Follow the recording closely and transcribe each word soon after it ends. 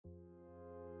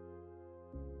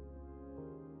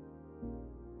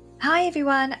Hi,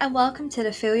 everyone, and welcome to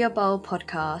the Fill Your Bowl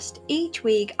podcast. Each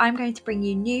week, I'm going to bring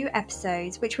you new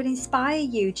episodes which will inspire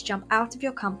you to jump out of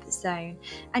your comfort zone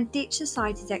and ditch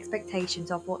society's expectations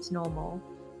of what's normal.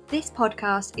 This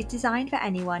podcast is designed for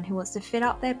anyone who wants to fill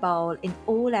up their bowl in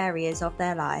all areas of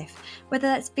their life, whether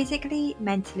that's physically,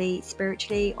 mentally,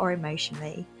 spiritually, or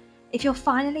emotionally. If you're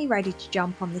finally ready to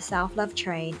jump on the self-love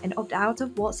train and opt out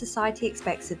of what society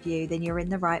expects of you, then you're in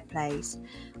the right place.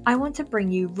 I want to bring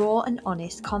you raw and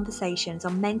honest conversations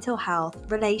on mental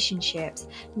health, relationships,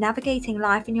 navigating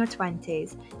life in your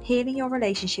 20s, healing your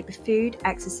relationship with food,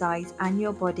 exercise, and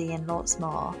your body, and lots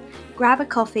more. Grab a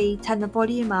coffee, turn the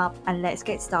volume up, and let's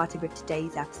get started with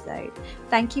today's episode.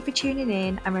 Thank you for tuning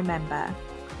in, and remember,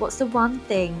 what's the one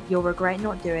thing you'll regret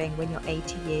not doing when you're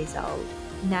 80 years old?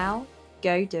 Now,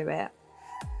 go do it.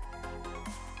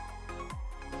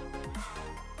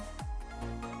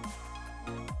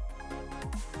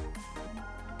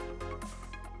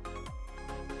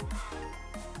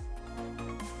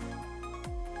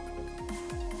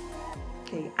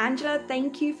 Okay, Angela,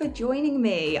 thank you for joining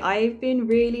me. I've been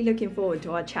really looking forward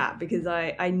to our chat because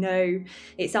I know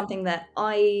it's something that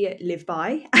I live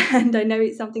by and I know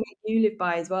it's something that you live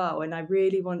by as well. And I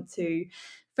really want to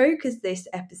focus this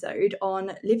episode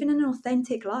on living an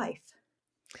authentic life.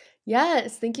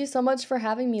 Yes, thank you so much for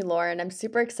having me, Lauren. I'm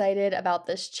super excited about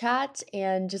this chat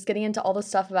and just getting into all the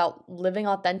stuff about living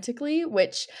authentically,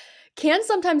 which can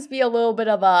sometimes be a little bit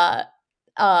of a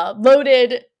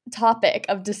loaded topic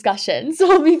of discussion. So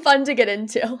it'll be fun to get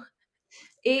into.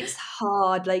 It's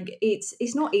hard, like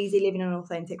it's not easy living an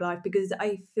authentic life because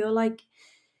I feel like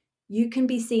you can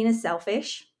be seen as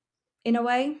selfish in a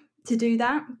way to do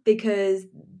that because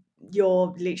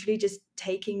you're literally just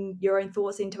taking your own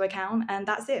thoughts into account and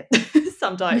that's it.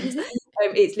 Sometimes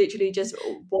it's literally just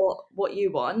what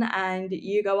you want and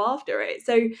you go after it.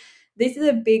 So this is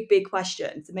a big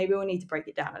question, so maybe we'll need to break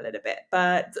it down a little bit.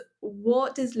 But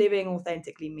what does living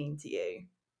authentically mean to you?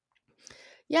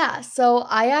 Yeah, so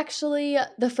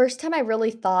the first time I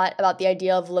really thought about the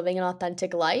idea of living an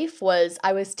authentic life was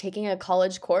I was taking a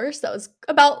college course that was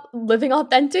about living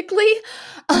authentically.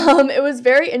 It was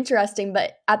very interesting,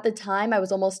 but at the time I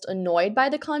was almost annoyed by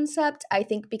the concept. I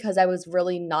think because I was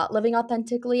really not living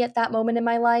authentically at that moment in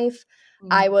my life.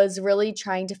 I Mm. was really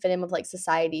trying to fit in with like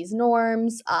society's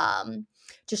norms,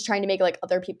 just trying to make like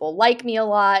other people like me a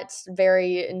lot,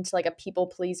 very into like a people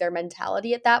pleaser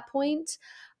mentality at that point.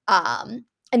 Um,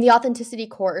 and the authenticity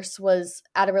course was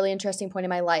at a really interesting point in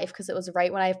my life because it was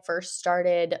right when I first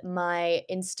started my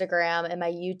Instagram and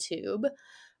my YouTube,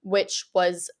 which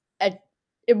was a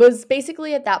it was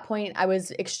basically at that point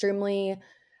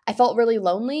I felt really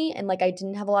lonely and like I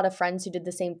didn't have a lot of friends who did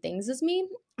the same things as me.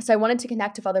 So I wanted to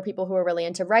connect with other people who were really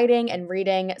into writing and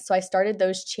reading. So I started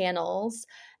those channels.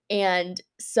 And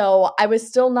so I was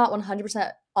still not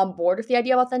 100% on board with the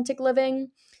idea of authentic living,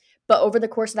 but over the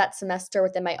course of that semester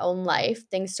within my own life,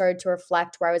 things started to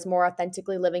reflect where I was more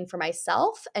authentically living for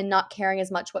myself and not caring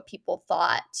as much what people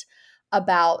thought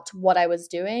about what I was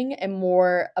doing and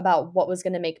more about what was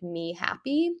going to make me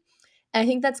happy. And I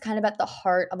think that's kind of at the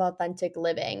heart of authentic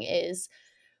living is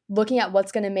looking at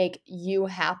what's going to make you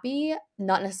happy,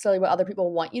 not necessarily what other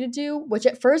people want you to do, which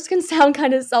at first can sound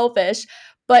kind of selfish,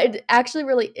 but it actually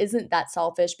really isn't that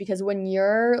selfish because when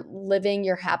you're living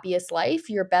your happiest life,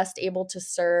 you're best able to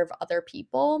serve other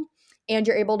people and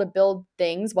you're able to build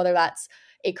things, whether that's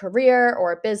a career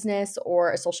or a business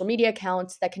or a social media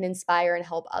account that can inspire and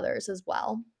help others as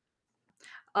well.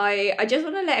 I just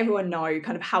want to let everyone know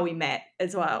kind of how we met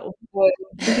as well,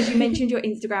 because you mentioned your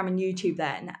Instagram and YouTube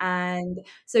then. And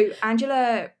so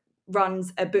Angela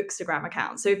runs a Bookstagram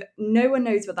account. So if no one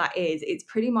knows what that is, it's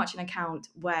pretty much an account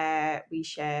where we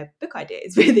share book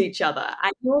ideas with each other.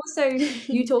 And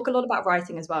you talk a lot about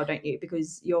writing as well, don't you?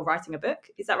 Because you're writing a book.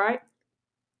 Is that right?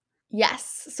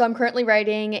 Yes. So I'm currently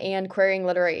writing and querying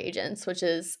literary agents, which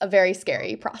is a very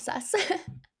scary process.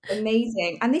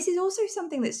 Amazing. And this is also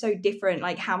something that's so different.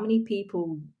 Like, how many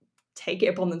people take it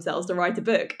upon themselves to write a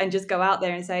book and just go out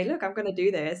there and say, "Look, I'm going to do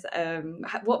this."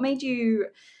 What made you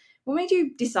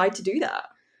decide to do that?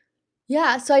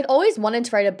 Yeah, so I'd always wanted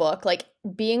to write a book. Like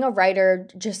being a writer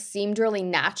just seemed really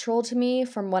natural to me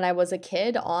from when I was a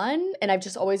kid on, and I've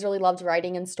just always really loved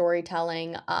writing and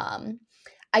storytelling.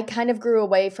 I kind of grew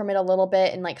away from it a little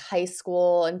bit in like high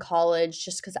school and college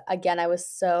just cuz again I was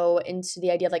so into the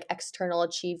idea of like external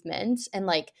achievement and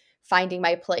like finding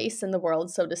my place in the world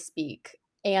so to speak.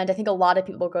 And I think a lot of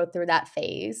people go through that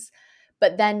phase.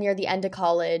 But then near the end of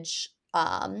college,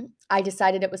 I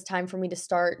decided it was time for me to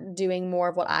start doing more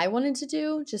of what I wanted to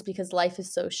do just because life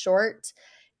is so short.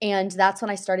 And that's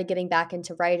when I started getting back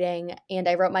into writing. And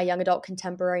I wrote my young adult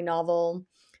contemporary novel,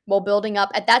 while building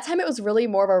up. At that time, it was really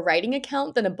more of a writing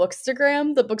account than a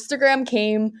Bookstagram. The Bookstagram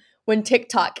came when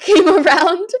TikTok came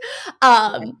around.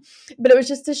 But it was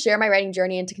just to share my writing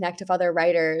journey and to connect with other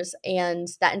writers. And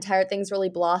that entire thing's really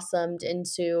blossomed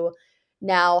into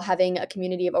now having a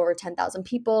community of over 10,000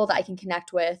 people that I can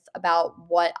connect with about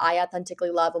what I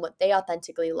authentically love and what they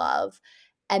authentically love.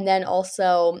 And then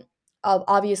also,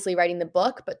 obviously writing the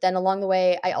book, but then along the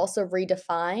way, I also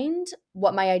redefined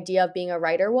what my idea of being a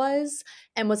writer was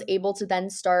and was able to then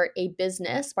start a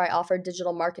business where I offered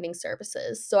digital marketing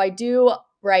services. So I do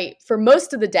write for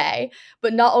most of the day,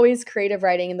 but not always creative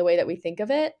writing in the way that we think of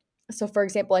it. So for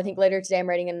example, I think later today I'm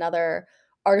writing another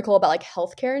article about like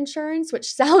healthcare insurance,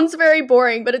 which sounds very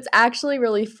boring, but it's actually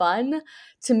really fun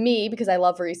to me because I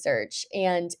love research,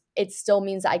 and it still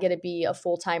means that I get to be a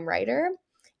full-time writer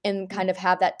and kind of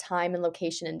have that time and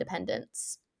location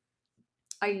independence.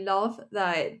 I love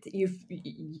that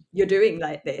you're doing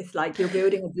like this, like you're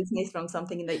building a business from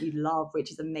something that you love,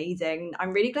 which is amazing.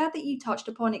 I'm really glad that you touched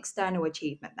upon external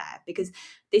achievement there, because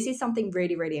this is something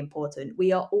really, really important.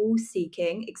 We are all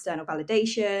seeking external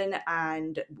validation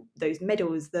and those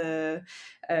medals, the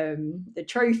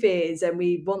trophies, and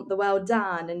we want the well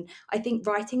done. And I think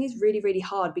writing is really, really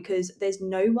hard because there's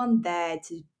no one there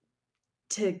to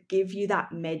give you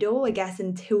that medal, I guess,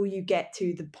 until you get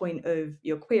to the point of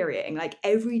your querying. Like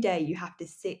every day you have to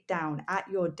sit down at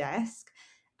your desk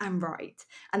and write,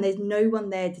 and there's no one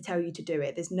there to tell you to do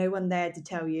it. There's no one there to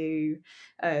tell you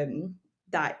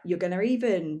that you're going to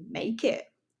even make it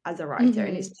as a writer.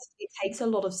 And it takes a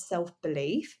lot of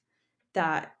self-belief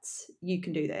that you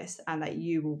can do this and that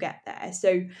you will get there.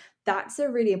 So that's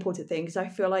a really important thing, because I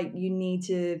feel like you need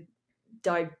to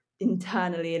dive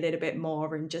internally a little bit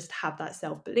more and just have that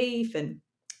self-belief and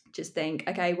just think,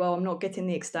 okay, well, I'm not getting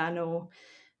the external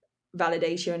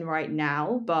validation right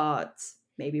now, but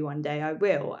maybe one day I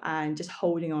will, and just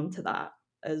holding on to that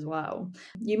as well.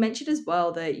 You mentioned as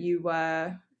well that you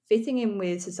were fitting in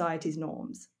with society's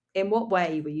norms. In what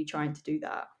way were you trying to do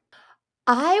that?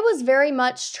 I was very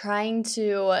much trying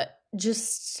to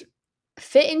just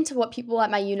fit into what people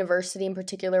at my university in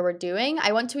particular were doing.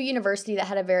 I went to a university that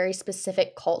had a very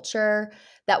specific culture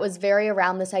that was very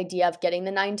around this idea of getting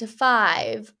the 9 to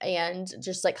 5 and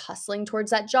just like hustling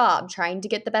towards that job, trying to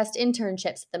get the best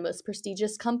internships at the most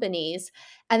prestigious companies.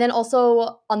 And then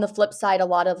also on the flip side, a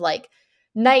lot of like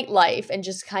nightlife and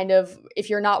just kind of if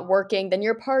you're not working, then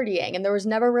you're partying. And there was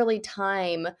never really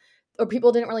time, or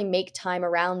people didn't really make time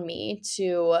around me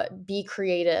to be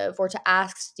creative or to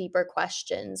ask deeper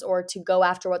questions or to go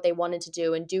after what they wanted to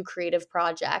do and do creative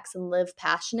projects and live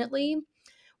passionately,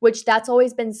 which that's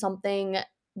always been something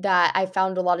that I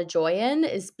found a lot of joy in,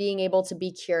 is being able to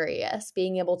be curious,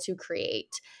 being able to create.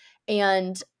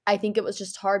 And I think it was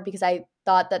just hard because I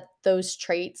thought that those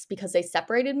traits, because they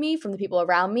separated me from the people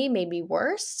around me, made me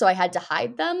worse. So I had to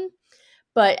hide them.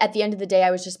 But at the end of the day,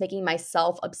 I was just making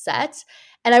myself upset.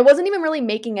 And I wasn't even really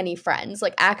making any friends.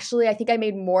 Like, actually, I think I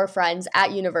made more friends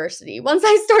at university once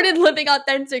I started living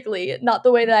authentically, not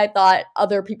the way that I thought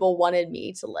other people wanted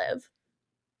me to live.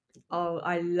 Oh,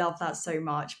 I love that so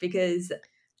much, because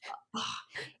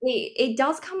it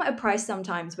does come at a price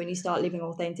sometimes when you start living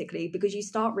authentically, because you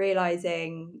start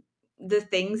realizing the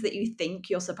things that you think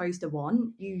you're supposed to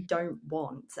want, you don't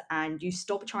want, and you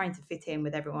stop trying to fit in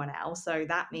with everyone else. So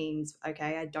that means,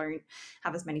 okay, I don't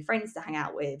have as many friends to hang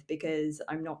out with because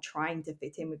I'm not trying to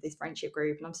fit in with this friendship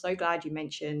group. And I'm so glad you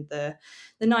mentioned the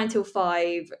 9 to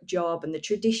 5 job and the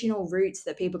traditional routes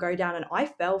that people go down. And I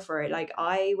fell for it. Like,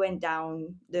 I went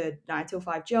down the 9 to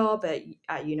 5 job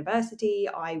at university.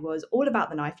 I was all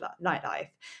about the nightlife.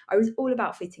 I was all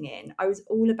about fitting in. I was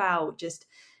all about just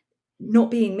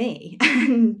not being me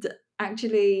and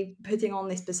actually putting on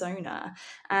this persona.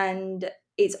 And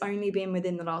it's only been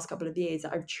within the last couple of years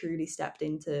that I've truly stepped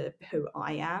into who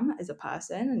I am as a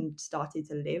person and started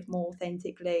to live more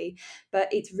authentically. But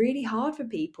it's really hard for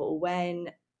people when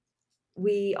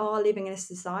we are living in a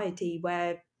society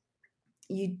where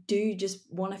you do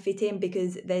just want to fit in,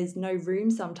 because there's no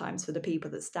room sometimes for the people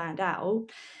that stand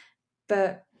out.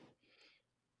 But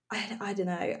I don't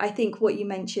know. I think what you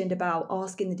mentioned about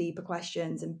asking the deeper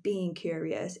questions and being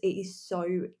curious, it is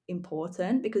so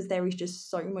important, because there is just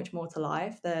so much more to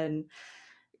life than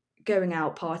going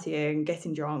out, partying,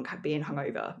 getting drunk, being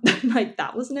hungover. Like,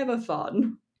 that was never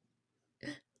fun.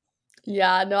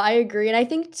 Yeah, no, I agree. And I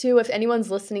think too, if anyone's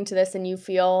listening to this and you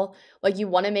feel like you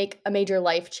want to make a major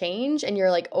life change and you're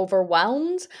like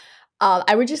overwhelmed,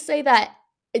 I would just say that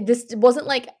this wasn't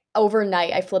like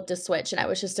overnight I flipped a switch and I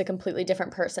was just a completely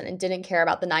different person and didn't care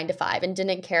about the 9 to 5 and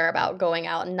didn't care about going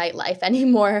out and nightlife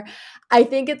anymore. I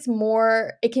think it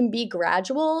can be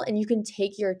gradual and you can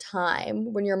take your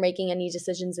time when you're making any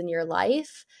decisions in your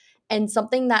life. And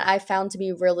something that I found to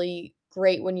be really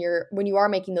great when you are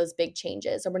making those big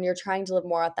changes or when you're trying to live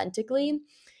more authentically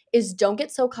is don't get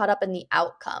so caught up in the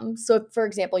outcome. So if, for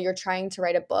example, you're trying to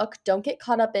write a book, don't get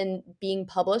caught up in being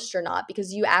published or not,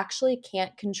 because you actually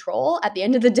can't control at the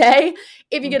end of the day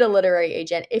if you get a literary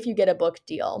agent, if you get a book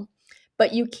deal.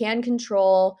 But you can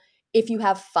control if you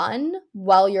have fun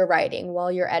while you're writing,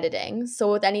 while you're editing.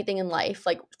 So with anything in life,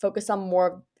 like focus on more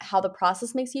of how the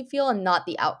process makes you feel and not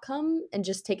the outcome, and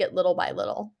just take it little by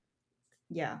little.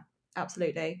 Yeah,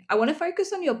 absolutely. I want to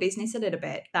focus on your business a little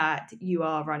bit that you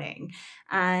are running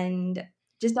and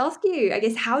just ask you, I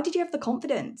guess, how did you have the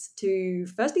confidence to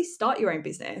firstly start your own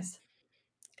business?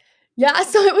 Yeah,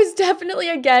 so it was definitely,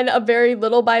 again, a very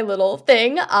little by little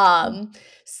thing.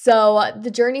 So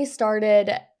the journey started,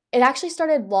 it actually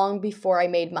started long before I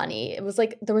made money. It was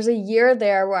like there was a year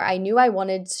there where I knew I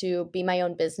wanted to be my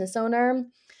own business owner,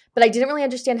 but I didn't really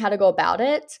understand how to go about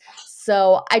it.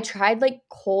 So I tried like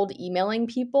cold emailing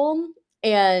people,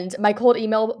 and my cold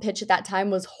email pitch at that time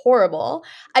was horrible.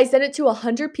 I sent it to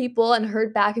 100 people and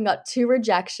heard back and got 2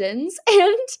 rejections.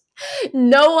 And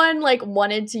no one like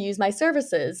wanted to use my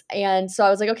services. And so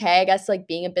I was like, okay, I guess like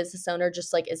being a business owner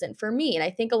just like isn't for me. And I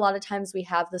think a lot of times we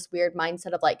have this weird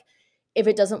mindset of like, if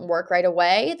it doesn't work right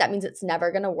away, that means it's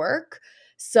never going to work.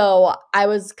 So I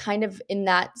was kind of in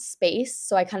that space.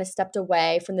 So I kind of stepped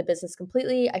away from the business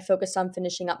completely. I focused on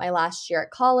finishing up my last year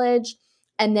at college.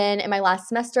 And then in my last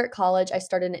semester at college, I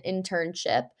started an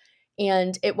internship.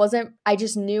 And I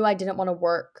just knew I didn't want to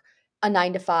work a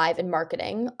 9 to 5 in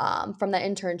marketing from that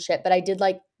internship, but I did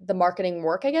like the marketing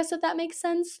work, I guess, if that makes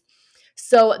sense.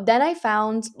 So then I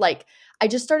found like I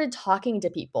just started talking to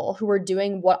people who were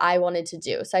doing what I wanted to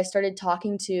do. So I started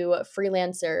talking to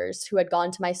freelancers who had gone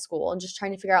to my school and just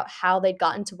trying to figure out how they'd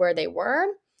gotten to where they were.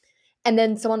 And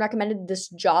then someone recommended this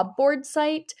job board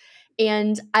site.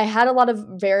 And I had a lot of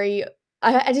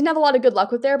I didn't have a lot of good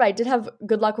luck with there, but I did have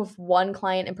good luck with one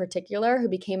client in particular who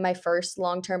became my first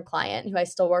long-term client, who I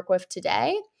still work with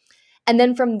today. And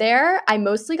then from there, I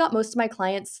mostly got most of my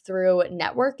clients through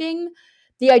networking.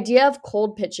 The idea of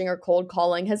cold pitching or cold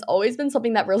calling has always been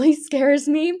something that really scares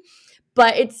me,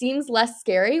 but it seems less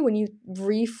scary when you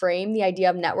reframe the idea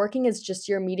of networking as just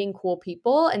you're meeting cool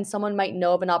people and someone might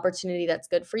know of an opportunity that's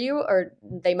good for you, or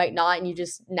they might not, and you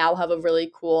just now have a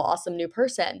really cool, awesome new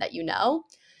person that you know.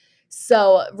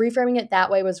 So reframing it that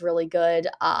way was really good.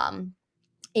 And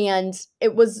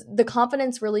the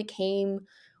confidence really came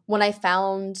when I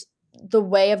found the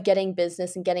way of getting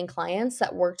business and getting clients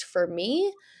that worked for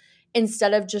me,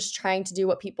 instead of just trying to do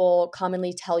what people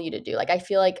commonly tell you to do. Like I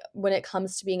feel like when it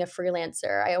comes to being a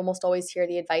freelancer, I almost always hear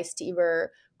the advice to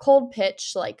either cold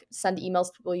pitch, like send emails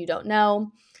to people you don't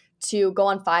know, to go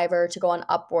on Fiverr, to go on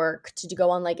Upwork, to go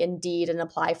on like Indeed and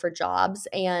apply for jobs.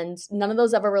 And none of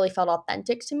those ever really felt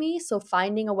authentic to me. So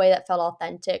finding a way that felt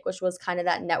authentic, which was kind of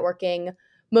that networking,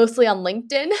 mostly on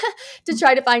LinkedIn, to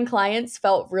try to find clients,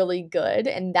 felt really good.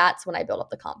 And that's when I built up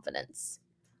the confidence.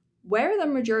 Where are the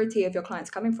majority of your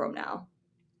clients coming from now?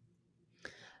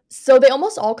 So they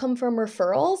almost all come from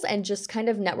referrals and just kind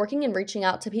of networking and reaching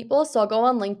out to people. So I'll go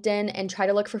on LinkedIn and try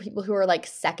to look for people who are like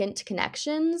second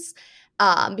connections,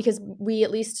 because we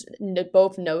at least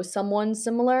both know someone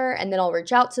similar, and then I'll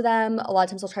reach out to them. A lot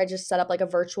of times I'll try to just set up like a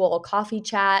virtual coffee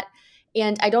chat.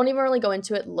 And I don't even really go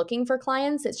into it looking for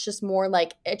clients. It's just more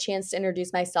like a chance to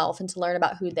introduce myself and to learn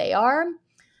about who they are.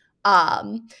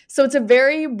 So it's a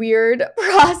very weird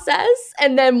process.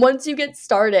 And then once you get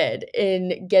started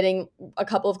in getting a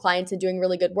couple of clients and doing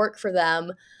really good work for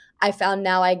them, I found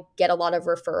now I get a lot of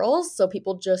referrals. So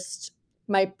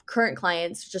my current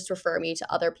clients just refer me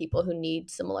to other people who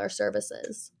need similar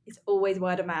services. It's always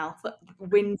word of mouth,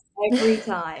 wins every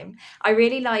time. I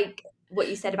really like what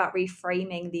you said about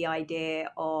reframing the idea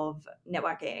of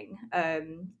networking.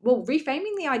 Well,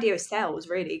 reframing the idea of sales,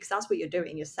 really, because that's what you're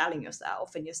doing. You're selling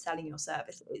yourself and you're selling your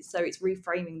services. So it's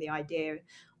reframing the idea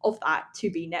of that to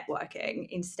be networking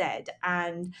instead.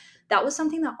 And that was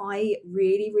something that I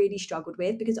really, really struggled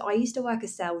with, because I used to work a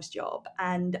sales job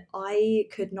and I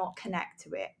could not connect to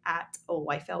it at all.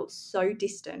 I felt so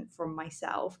distant from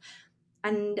myself.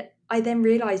 And I then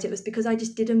realized it was because I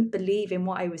just didn't believe in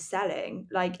what I was selling.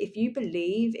 Like, if you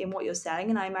believe in what you're selling,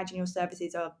 and I imagine your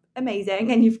services are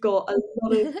amazing and you've got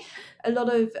a lot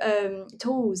of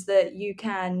tools that you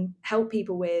can help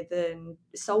people with and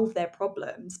solve their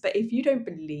problems. But if you don't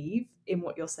believe in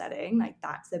what you're selling, like,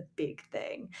 that's a big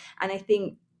thing. And I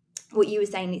think what you were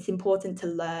saying, it's important to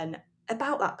learn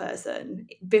about that person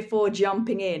before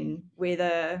jumping in with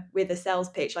a sales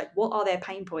pitch. Like, what are their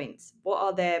pain points? What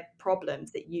are their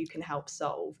problems that you can help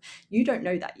solve? You don't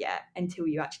know that yet until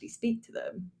you actually speak to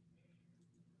them.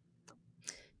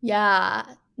 Yeah,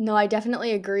 no, I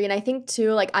definitely agree. And I think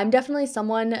too, like, I'm definitely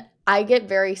someone, I get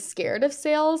very scared of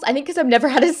sales. I think because I've never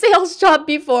had a sales job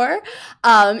before,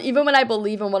 even when I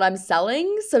believe in what I'm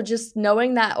selling. So just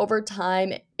knowing that over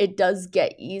time, it does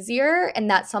get easier and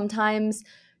that sometimes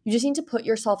you just need to put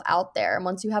yourself out there. And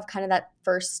once you have kind of that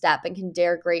first step and can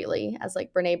dare greatly, as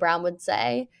like Brene Brown would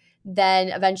say, then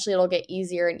eventually it'll get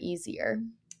easier and easier.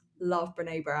 Love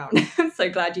Brene Brown. I'm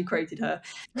so glad you quoted her.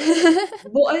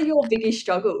 What are your biggest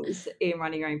struggles in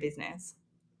running your own business?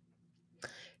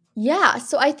 Yeah,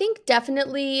 so I think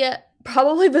definitely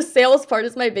probably the sales part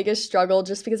is my biggest struggle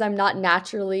just because I'm not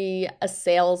naturally a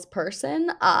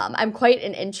salesperson. I'm quite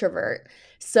an introvert.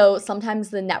 So sometimes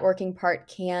the networking part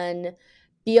can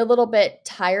be a little bit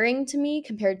tiring to me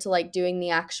compared to like doing the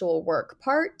actual work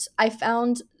part. I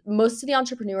found most of the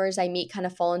entrepreneurs I meet kind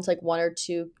of fall into like one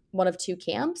of two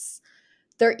camps.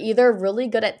 They're either really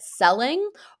good at selling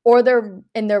or they're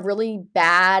really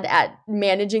bad at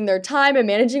managing their time and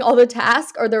managing all the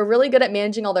tasks, or they're really good at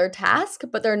managing all their tasks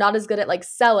but they're not as good at like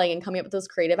selling and coming up with those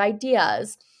creative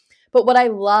ideas. But what I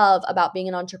love about being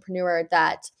an entrepreneur,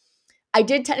 that I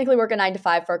did technically work a 9 to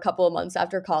 5 for a couple of months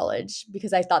after college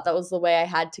because I thought that was the way I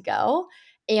had to go.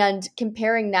 And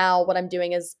comparing now what I'm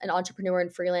doing as an entrepreneur and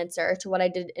freelancer to what I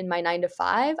did in my 9 to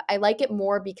 5, I like it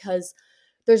more because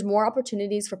there's more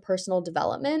opportunities for personal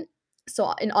development.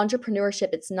 So in entrepreneurship,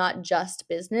 it's not just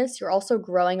business. You're also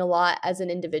growing a lot as an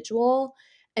individual.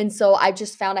 And so I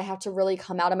just found I have to really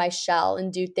come out of my shell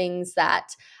and do things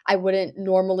that I wouldn't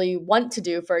normally want to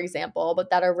do, for example, but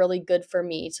that are really good for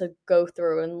me to go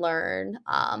through and learn.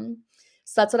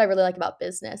 So that's what I really like about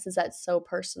business, is that it's so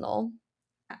personal.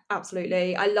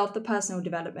 Absolutely. I love the personal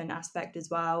development aspect as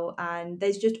well. And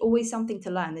there's just always something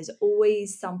to learn. There's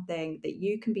always something that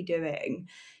you can be doing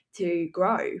to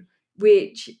grow,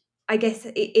 which I guess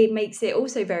it makes it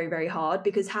also very, very hard,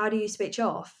 because how do you switch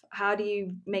off? How do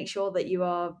you make sure that you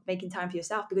are making time for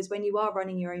yourself? Because when you are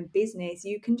running your own business,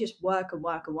 you can just work and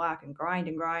work and work and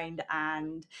grind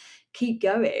and keep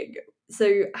going.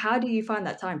 So how do you find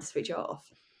that time to switch off?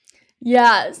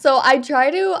 Yeah, so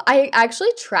I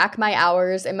actually track my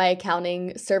hours in my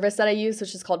accounting service that I use,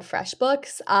 which is called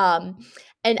FreshBooks.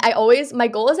 And my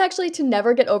goal is actually to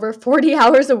never get over 40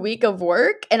 hours a week of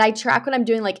work. And I track when I'm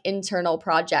doing like internal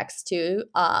projects too,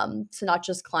 so not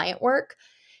just client work.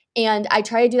 And I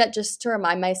try to do that just to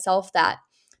remind myself that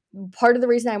part of the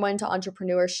reason I went into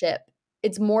entrepreneurship,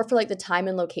 it's more for like the time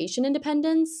and location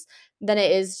independence than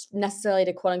it is necessarily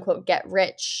to quote unquote get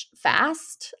rich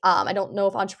fast. I don't know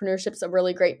if entrepreneurship's a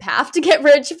really great path to get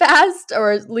rich fast,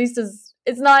 or at least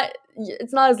it's not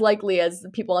as likely as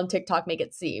people on TikTok make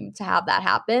it seem to have that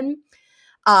happen.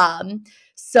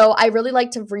 So I really like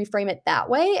to reframe it that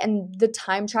way. And the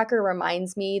time tracker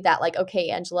reminds me that, like, okay,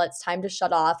 Angela, it's time to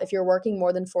shut off. If you're working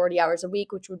more than 40 hours a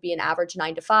week, which would be an average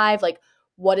 9 to 5, like,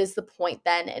 what is the point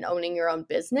then in owning your own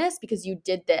business? Because you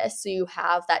did this, so you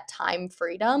have that time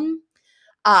freedom.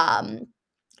 Um,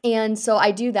 and so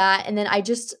I do that. And then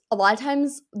a lot of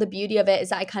times, the beauty of it is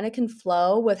that I kind of can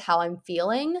flow with how I'm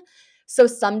feeling. So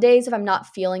some days, if I'm not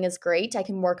feeling as great, I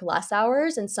can work less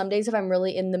hours. And some days, if I'm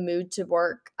really in the mood to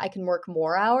work, I can work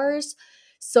more hours.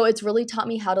 So it's really taught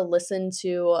me how to listen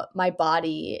to my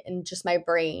body and just my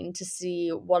brain to see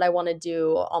what I want to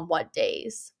do on what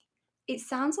days. It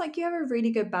sounds like you have a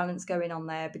really good balance going on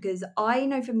there, because I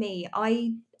know for me,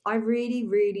 I really,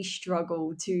 really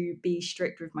struggle to be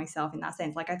strict with myself in that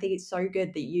sense. Like, I think it's so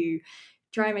good that you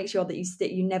try and make sure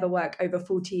that you never work over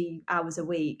 40 hours a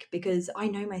week, because I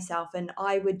know myself, and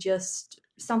I would just,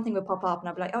 something would pop up and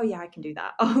I'd be like, oh yeah, I can do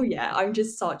that. Oh yeah, I'm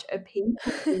just such a people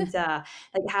pleaser.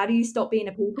 Like, how do you stop being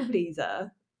a people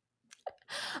pleaser?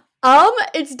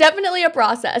 It's definitely a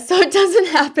process, so it doesn't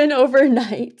happen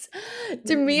overnight.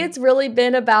 To me, Mm. it's really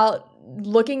been about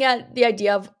looking at the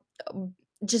idea of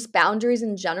just boundaries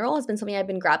in general has been something I've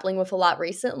been grappling with a lot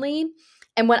recently.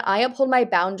 And when I uphold my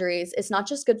boundaries, it's not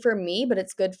just good for me, but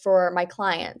it's good for my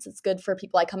clients. It's good for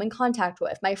people I come in contact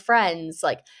with, my friends,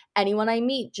 like anyone I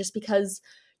meet, just because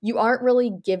you aren't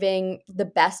really giving the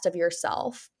best of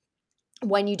yourself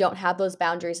when you don't have those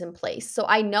boundaries in place. So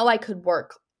I know I could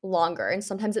work longer, and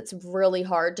sometimes it's really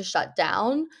hard to shut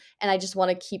down and I just want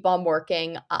to keep on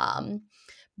working.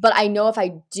 But I know if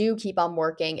I do keep on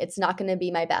working, it's not going to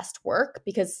be my best work,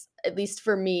 because at least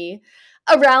for me,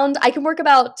 I can work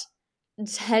about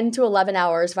 10 to 11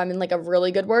 hours if I'm in like a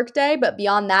really good work day. But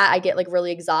beyond that, I get like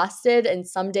really exhausted. And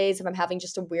some days, if I'm having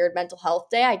just a weird mental health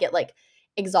day, I get like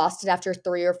exhausted after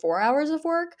 3 or 4 hours of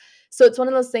work. So it's one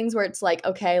of those things where it's like,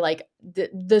 okay, like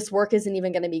this work isn't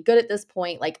even going to be good at this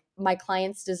point. Like my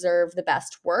clients deserve the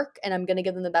best work, and I'm going to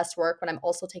give them the best work when I'm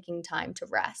also taking time to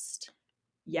rest.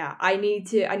 Yeah, I need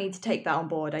to take that on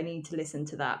board. I need to listen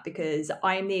to that because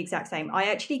I'm the exact same. I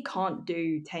actually can't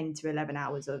do 10 to 11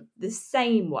 hours of the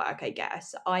same work, I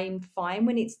guess. I'm fine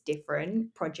when it's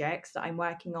different projects that I'm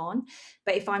working on,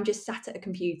 but if I'm just sat at a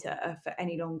computer for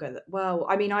any longer, well,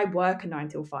 I mean, I work a 9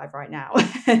 till 5 right now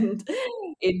and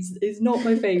it's not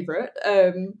my favorite.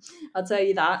 I'll tell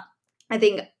you that. I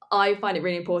think I find it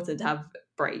really important to have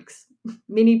breaks,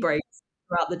 mini breaks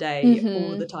throughout the day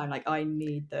all the Mm-hmm. time. Like I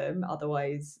need them,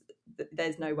 otherwise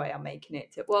there's no way I'm making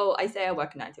it to, well, I say I work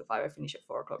at 9 till 5, I finish at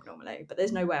 4 o'clock normally, but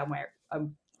there's no way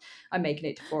I'm making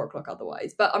it to 4 o'clock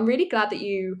otherwise. But I'm really glad that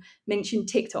you mentioned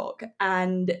TikTok,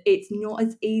 and it's not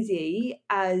as easy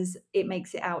as it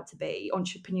makes it out to be,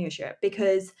 entrepreneurship,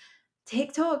 because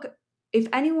TikTok, if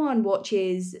anyone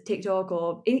watches TikTok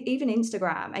or even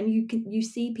Instagram, and you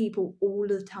see people all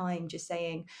the time just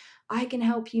saying, I can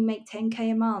help you make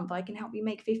 10K a month, I can help you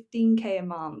make 15K a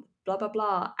month, blah blah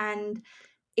blah. And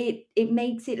it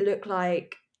makes it look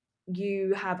like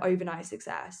you have overnight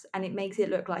success, and it makes it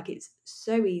look like it's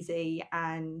so easy,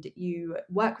 and you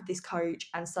work with this coach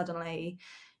and suddenly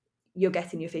you're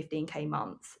getting your 15K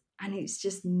month. And it's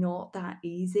just not that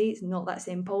easy, it's not that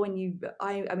simple. And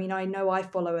I mean, I know I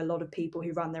follow a lot of people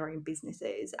who run their own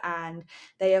businesses, and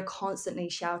they are constantly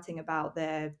shouting about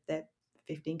their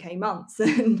 15K months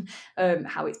and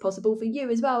how it's possible for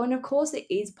you as well. And of course it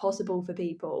is possible for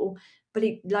people, but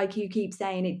it, like you keep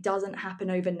saying, it doesn't happen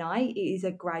overnight. It is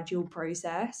a gradual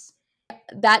process.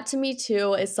 That to me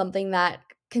too is something that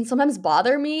can sometimes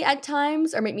bother me at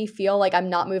times or make me feel like I'm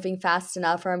not moving fast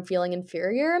enough or I'm feeling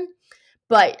inferior.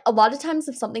 But a lot of times,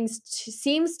 if something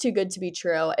seems too good to be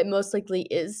true, it most likely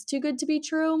is too good to be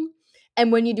true.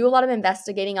 And when you do a lot of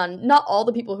investigating on not all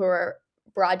the people who are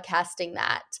broadcasting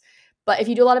that, but if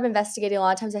you do a lot of investigating, a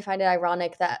lot of times I find it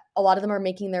ironic that a lot of them are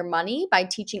making their money by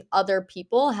teaching other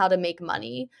people how to make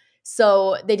money.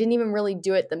 So they didn't even really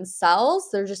do it themselves.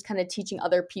 They're just kind of teaching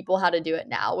other people how to do it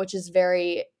now, which is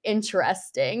very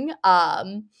interesting.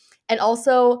 And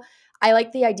also, I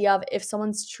like the idea of if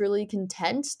someone's truly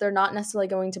content, they're not necessarily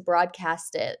going to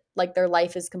broadcast it like their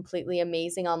life is completely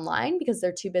amazing online because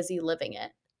they're too busy living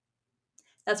it.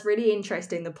 That's really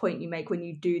interesting, the point you make when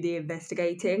you do the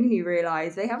investigating and you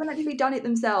realize they haven't actually done it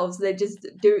themselves. They're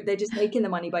just making the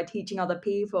money by teaching other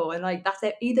people. And like that's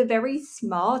either very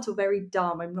smart or very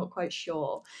dumb. I'm not quite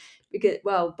sure. Because,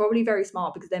 well, probably very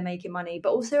smart because they're making money.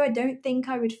 But also I don't think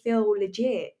I would feel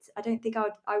legit. I don't think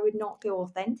I would not feel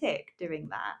authentic doing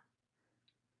that.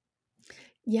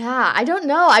 Yeah, I don't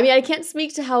know. I mean, I can't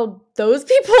speak to how those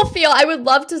people feel. I would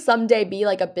love to someday be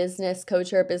like a business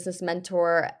coach or a business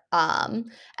mentor,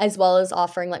 as well as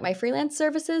offering like my freelance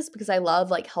services because I love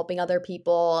like helping other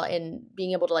people and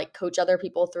being able to like coach other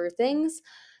people through things.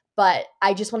 But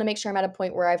I just want to make sure I'm at a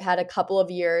point where I've had a couple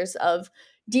of years of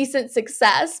decent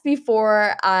success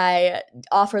before I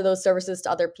offer those services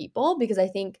to other people because I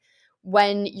think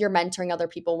when you're mentoring other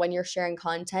people, when you're sharing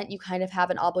content, you kind of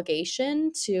have an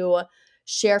obligation to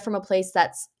share from a place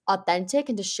that's authentic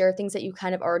and to share things that you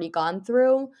kind of already gone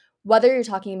through, whether you're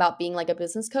talking about being like a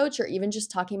business coach or even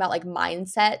just talking about like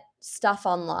mindset stuff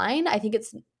online. I think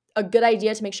it's a good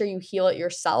idea to make sure you heal it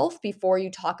yourself before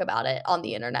you talk about it on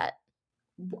the internet.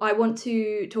 I want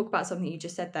to talk about something you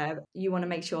just said there. You want to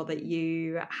make sure that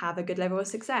you have a good level of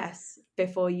success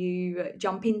before you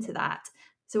jump into that.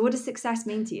 So, what does success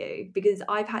mean to you? Because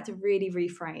I've had to really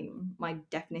reframe my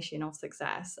definition of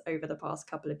success over the past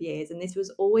couple of years. And this was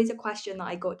always a question that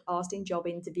I got asked in job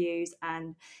interviews.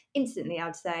 And instantly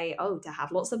I'd say, oh, to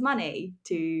have lots of money,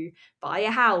 to buy a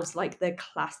house, like the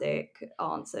classic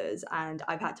answers. And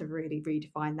I've had to really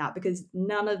redefine that because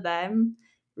none of them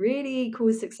really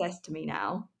equals success to me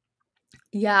now.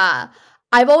 Yeah.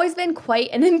 I've always been quite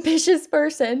an ambitious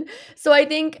person. So I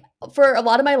think for a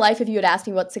lot of my life, if you had asked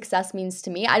me what success means to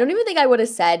me, I don't even think I would have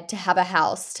said to have a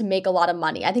house, to make a lot of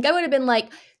money. I think I would have been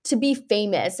like to be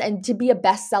famous and to be a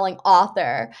best-selling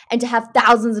author and to have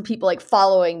thousands of people like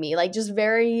following me, like just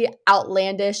very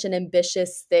outlandish and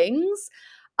ambitious things.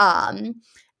 Um,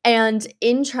 and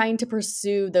in trying to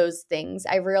pursue those things,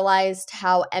 I realized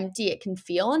how empty it can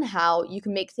feel and how you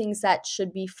can make things that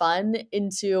should be fun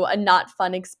into a not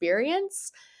fun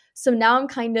experience. So now I'm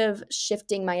kind of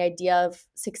shifting my idea of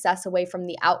success away from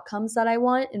the outcomes that I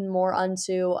want and more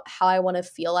onto how I want to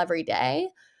feel every day.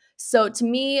 So to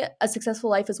me, a successful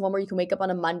life is one where you can wake up on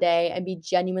a Monday and be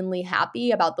genuinely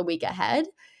happy about the week ahead.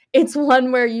 It's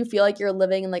one where you feel like you're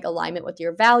living in like alignment with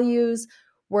your values,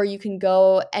 where you can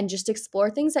go and just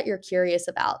explore things that you're curious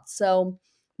about. So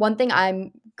one thing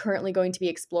I'm currently going to be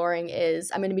exploring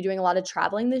is I'm going to be doing a lot of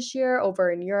traveling this year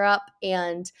over in Europe,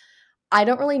 and I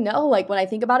don't really know. Like when I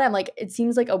think about it, I'm like, it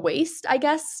seems like a waste, I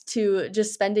guess, to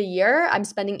just spend a year. I'm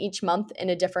spending each month in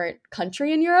a different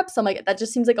country in Europe. So I'm like, that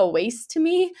just seems like a waste to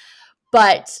me.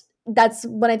 But that's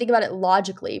when I think about it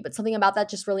logically. But something about that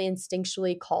just really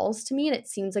instinctually calls to me. And it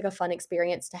seems like a fun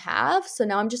experience to have. So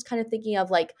now I'm just kind of thinking of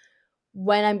like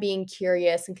when I'm being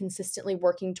curious and consistently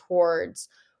working towards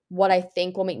what I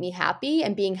think will make me happy,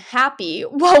 and being happy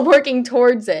while working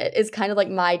towards it is kind of like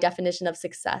my definition of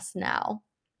success now.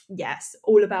 Yes,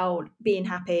 all about being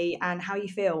happy and how you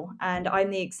feel. And I'm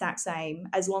the exact same.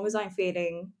 As long as I'm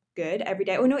feeling good every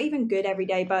day, or not even good every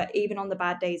day, but even on the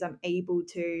bad days, I'm able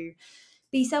to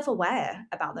be self-aware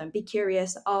about them, be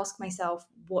curious, ask myself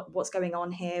what's going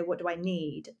on here, what do I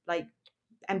need, like,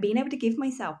 and being able to give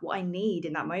myself what I need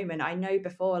in that moment. I know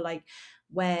before, like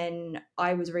when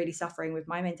I was really suffering with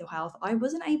my mental health, I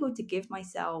wasn't able to give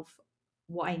myself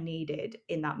what I needed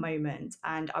in that moment,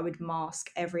 and I would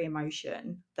mask every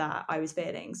emotion that I was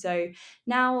feeling. So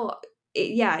now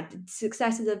yeah,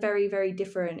 success is a very, very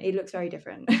different, it looks very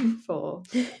different for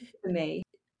me.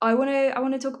 I want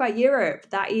to talk about Europe.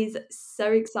 That is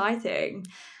so exciting.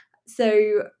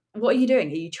 So what are you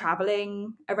doing? Are you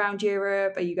traveling around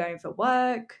Europe? Are you going for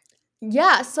work?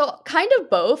 Yeah, so kind of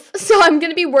both. So I'm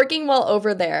going to be working while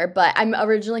over there, but I'm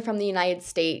originally from the United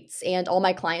States and all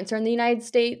my clients are in the United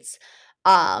States.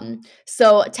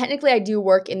 So technically I do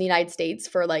work in the United States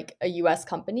for like a US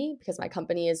company because my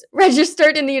company is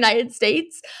registered in the United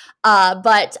States.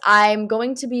 But I'm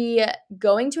going to be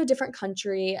going to a different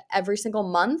country every single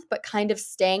month, but kind of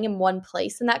staying in one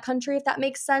place in that country, if that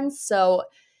makes sense. So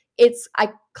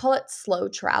I call it slow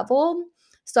travel.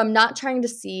 So I'm not trying to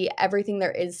see everything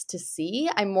there is to see.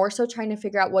 I'm more so trying to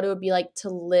figure out what it would be like to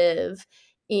live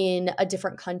in a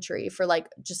different country for like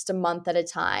just a month at a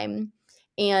time.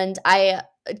 And I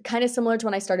kind of similar to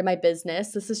when I started my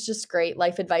business, this is just great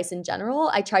life advice in general.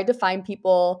 I tried to find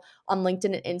people on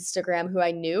LinkedIn and Instagram who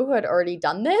I knew who had already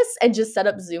done this and just set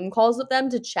up Zoom calls with them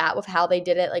to chat with how they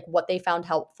did it, like what they found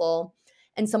helpful.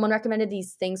 And someone recommended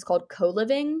these things called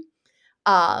co-living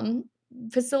um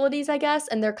facilities, I guess,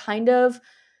 and they're kind of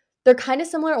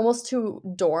similar almost to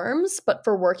dorms, but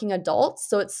for working adults.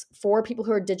 So it's for people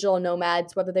who are digital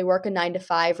nomads, whether they work a 9 to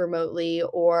 5 remotely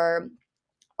or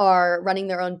are running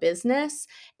their own business.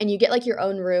 And you get like your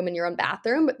own room and your own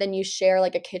bathroom, but then you share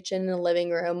like a kitchen and a living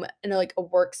room and like a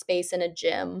workspace and a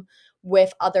gym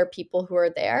with other people who are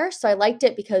there. So I liked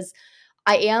it because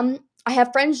I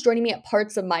have friends joining me at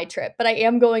parts of my trip, but I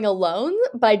am going alone,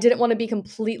 but I didn't want to be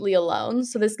completely alone.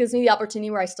 So this gives me the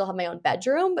opportunity where I still have my own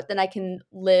bedroom, but then I can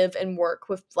live and work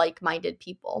with like-minded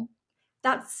people.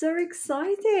 That's so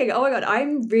exciting. Oh my God,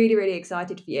 I'm really, really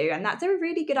excited for you. And that's a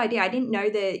really good idea. I didn't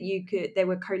know that there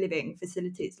were co-living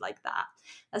facilities like that.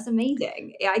 That's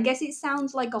amazing. Yeah, I guess it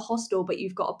sounds like a hostel, but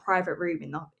you've got a private room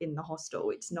in the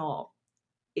hostel.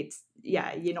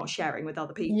 Yeah, you're not sharing with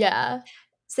other people. Yeah.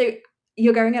 So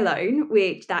you're going alone,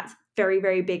 which that's very,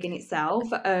 very big in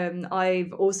itself.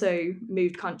 I've also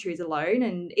moved countries alone,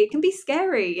 and it can be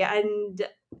scary, and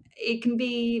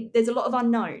there's a lot of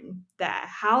unknown there.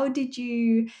 How did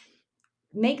you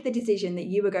make the decision that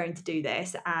you were going to do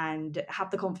this and have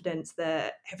the confidence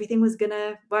that everything was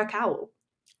gonna work out?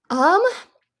 Um,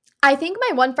 I think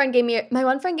my one friend gave me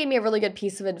a really good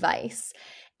piece of advice.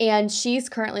 And she's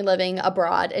currently living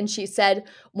abroad, and she said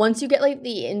once you get like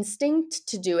the instinct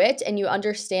to do it and you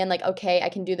understand like, okay, I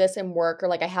can do this and work, or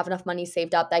like I have enough money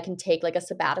saved up that I can take like a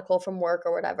sabbatical from work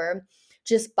or whatever,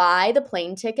 just buy the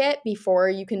plane ticket before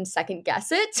you can second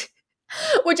guess it.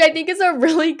 Which I think is a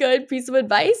really good piece of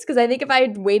advice, because I think if I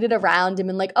had waited around and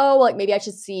been like, oh, like maybe I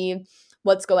should see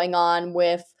what's going on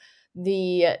with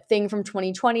the thing from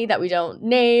 2020 that we don't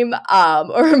name,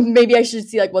 or maybe I should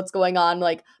see like what's going on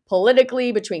like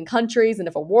politically between countries and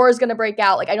if a war is going to break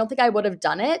out. Like I don't think I would have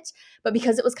done it, but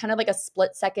because it was kind of like a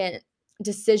split second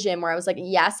decision where I was like,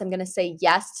 yes, I'm going to say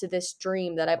yes to this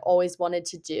dream that I've always wanted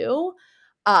to do.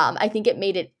 I think it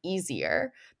made it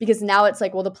easier because now it's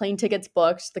like, well, the plane ticket's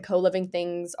booked, the co-living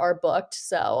things are booked,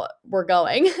 so we're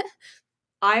going.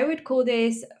 I would call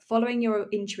this following your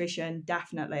intuition,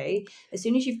 definitely. As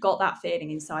soon as you've got that feeling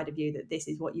inside of you that this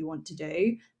is what you want to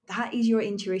do, that is your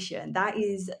intuition. That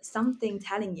is something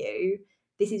telling you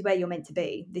this is where you're meant to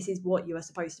be. This is what you are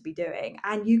supposed to be doing.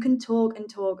 And you can talk and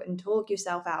talk and talk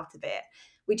yourself out of it,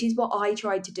 which is what I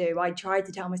tried to do. I tried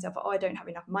to tell myself, oh, I don't have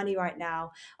enough money right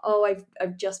now. Oh,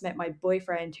 I've just met my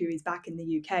boyfriend who is back in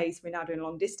the UK, so we're now doing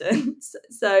long distance.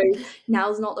 So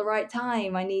now's not the right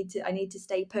time. I need to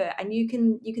stay put. And you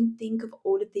can think of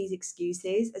all of these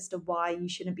excuses as to why you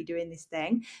shouldn't be doing this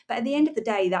thing. But at the end of the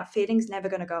day, that feeling's never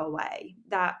going to go away.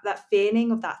 That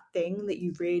feeling of that thing that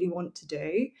you really want to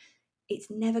do, it's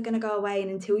never going to go away.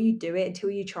 And until you do it, until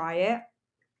you try it,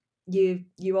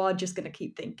 you are just going to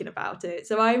keep thinking about it.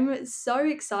 So I'm so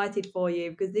excited for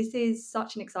you because this is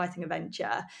such an exciting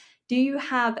adventure. Do you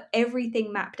have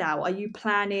everything mapped out? Are you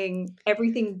planning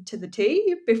everything to the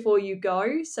T before you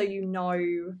go so you know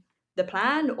the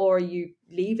plan, or are you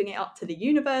leaving it up to the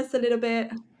universe a little bit?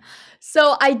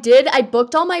 So I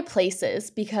booked all my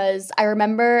places because I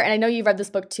remember, and I know you read this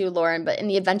book too, Lauren, but in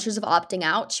The Adventures of Opting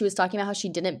Out, she was talking about how she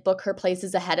didn't book her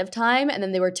places ahead of time and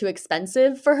then they were too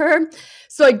expensive for her.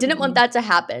 So I didn't want that to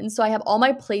happen. So I have all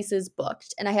my places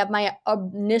booked and I have my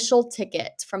initial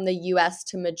ticket from the US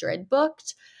to Madrid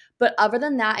booked. But other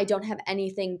than that, I don't have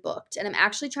anything booked. And I'm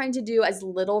actually trying to do as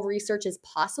little research as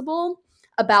possible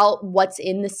about what's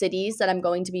in the cities that I'm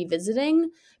going to be visiting,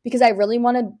 because I really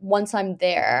want to, once I'm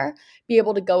there, be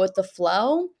able to go with the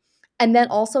flow and then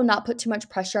also not put too much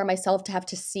pressure on myself to have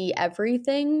to see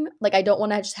everything. Like, I don't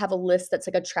want to just have a list that's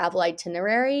like a travel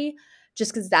itinerary,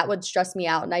 just because that would stress me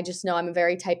out. And I just know I'm a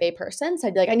very type A person. So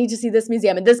I'd be like, I need to see this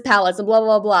museum and this palace and blah,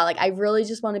 blah, blah. Like, I really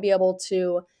just want to be able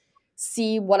to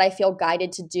see what I feel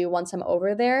guided to do once I'm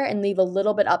over there and leave a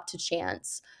little bit up to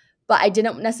chance. But I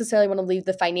didn't necessarily want to leave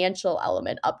the financial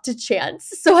element up to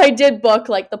chance. So I did book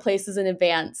like the places in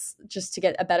advance just to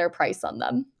get a better price on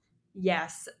them.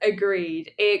 Yes,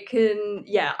 agreed. It can,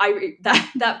 yeah.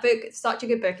 That book, such a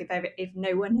good book. If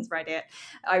no one has read it,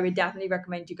 I would definitely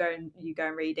recommend you go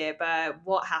and read it. But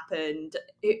what happened?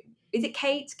 Is it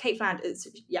Kate Flanders?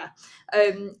 Yeah.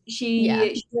 She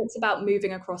talks about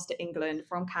moving across to England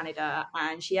from Canada,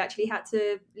 and she actually had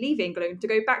to leave England to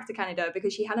go back to Canada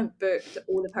because she hadn't booked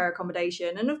all of her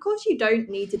accommodation. And of course, you don't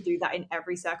need to do that in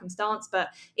every circumstance, but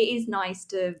it is nice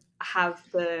to have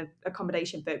the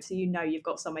accommodation booked so you know you've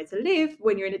got somewhere to live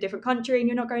when you're in a different country and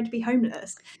you're not going to be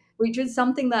homeless, which was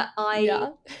something that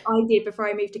I did before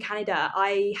I moved to Canada.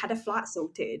 I had a flat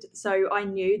sorted, so I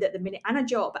knew that and a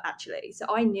job actually. So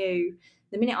I knew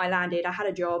the minute I landed, I had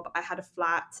a job, I had a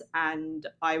flat, and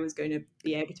I was going to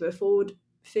be able to afford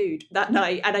food that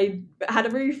night, and I had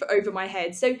a roof over my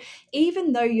head. So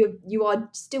even though you are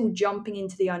still jumping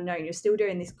into the unknown, you're still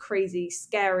doing this crazy,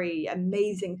 scary,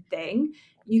 amazing thing,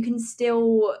 you can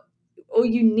still, or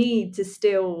you need to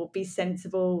still be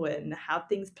sensible and have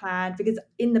things planned, because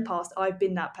in the past I've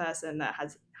been that person that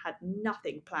has had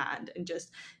nothing planned and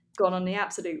just gone on the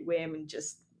absolute whim and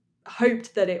just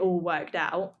hoped that it all worked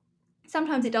out.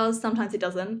 Sometimes it does, sometimes it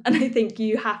doesn't, and I think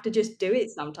you have to just do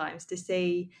it sometimes to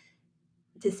see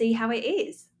how it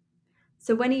is.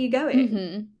 So when are you going?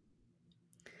 Mm-hmm.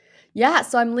 Yeah,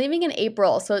 so I'm leaving in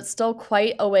April, so it's still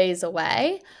quite a ways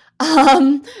away.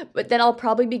 But then I'll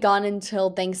probably be gone until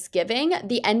Thanksgiving.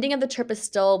 The ending of the trip is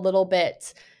still a little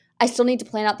bit, I still need to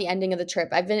plan out the ending of the trip.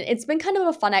 It's been kind of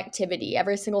a fun activity.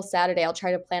 Every single Saturday I'll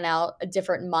try to plan out a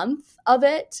different month of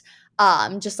it.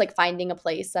 Just like finding a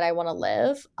place that I want to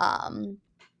live.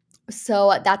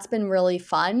 So that's been really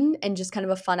fun and just kind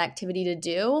of a fun activity to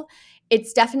do.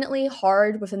 It's definitely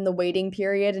hard within the waiting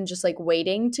period and just like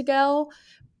waiting to go.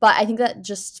 But I think that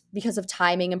just because of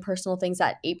timing and personal things,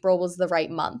 that April was the right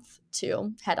month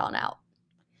to head on out.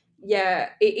 Yeah,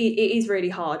 it is really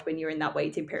hard when you're in that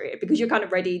waiting period because you're kind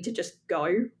of ready to just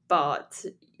go, but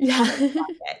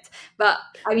But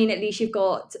I mean, at least you've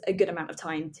got a good amount of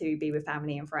time to be with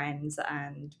family and friends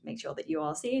and make sure that you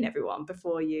are seeing everyone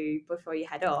before you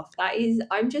head off.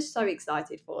 I'm just so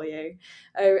excited for you.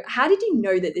 How did you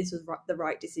know that this was the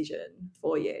right decision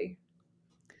for you?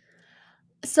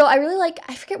 So I really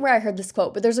I forget where I heard this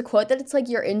quote, but there's a quote that it's like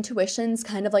your intuition's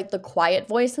kind of like the quiet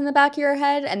voice in the back of your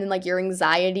head, and then like your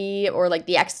anxiety or like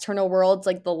the external world's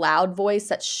like the loud voice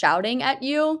that's shouting at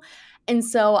you. And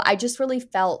so I just really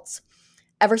felt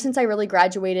ever since I really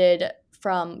graduated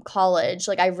from college,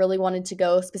 like I really wanted to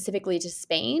go specifically to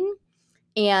Spain.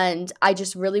 And I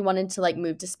just really wanted to like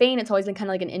move to Spain. It's always been kind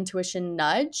of like an intuition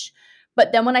nudge.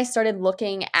 But then when I started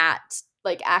looking at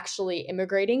like actually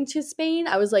immigrating to Spain,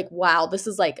 I was like, wow, this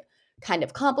is like kind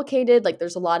of complicated. Like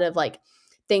there's a lot of like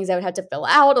things I would have to fill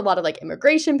out, a lot of like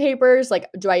immigration papers. Like,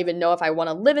 do I even know if I want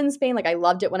to live in Spain? Like I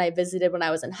loved it when I visited when I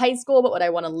was in high school, but would I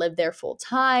want to live there full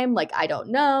time? Like, I don't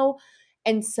know.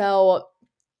 And so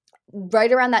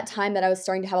right around that time that I was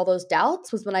starting to have all those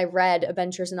doubts was when I read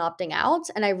Adventures in Opting Out.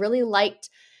 And I really liked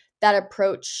that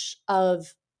approach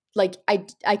of like I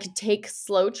could take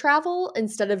slow travel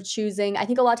instead of choosing. I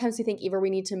think a lot of times we think either we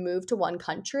need to move to one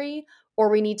country or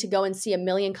we need to go and see a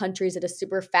million countries at a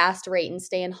super fast rate and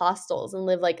stay in hostels and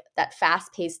live like that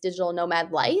fast-paced digital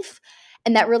nomad life.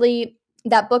 And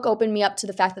that book opened me up to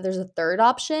the fact that there's a third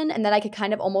option and that I could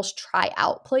kind of almost try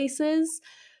out places.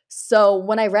 So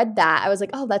when I read that, I was like,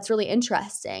 oh, that's really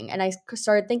interesting. And I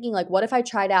started thinking, like, what if I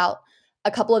tried out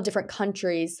a couple of different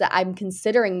countries that I'm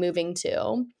considering moving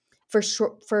to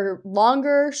for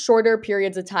longer, shorter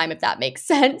periods of time, if that makes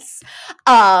sense,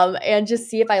 and just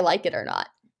see if I like it or not.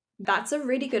 That's a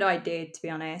really good idea, to be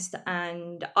honest.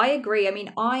 And I agree. I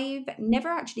mean, I've never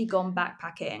actually gone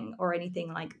backpacking or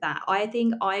anything like that. I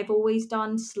think I've always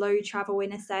done slow travel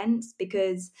in a sense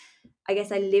because I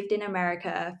guess I lived in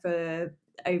America for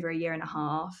over a year and a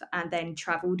half and then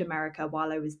traveled America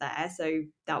while I was there. So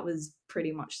that was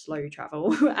pretty much slow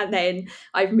travel. And then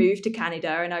I've moved to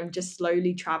Canada and I'm just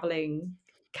slowly traveling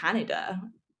Canada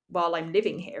while I'm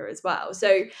living here as well.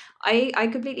 So I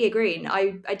completely agree. And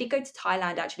I did go to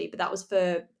Thailand actually, but that was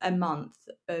for a month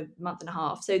and a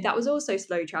half. So that was also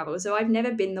slow travel. So I've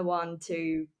never been the one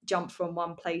to jump from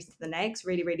one place to the next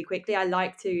really, really quickly. I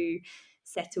like to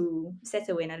settle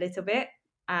in a little bit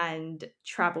and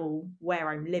travel where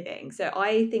I'm living. So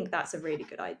I think that's a really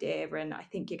good idea. And I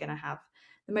think you're going to have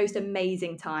the most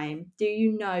amazing time. Do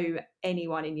you know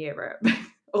anyone in Europe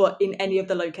or in any of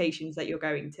the locations that you're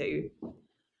going to?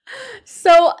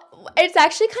 So it's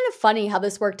actually kind of funny how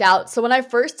this worked out. So when I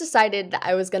first decided that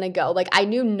I was going to go, like I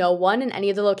knew no one in any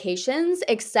of the locations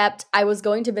except I was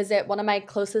going to visit one of my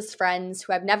closest friends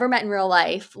who I've never met in real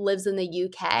life, lives in the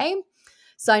UK.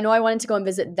 So I know I wanted to go and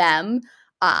visit them.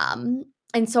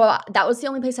 And so that was the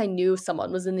only place I knew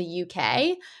someone was in the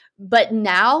UK. But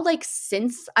now, like,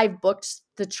 since I've booked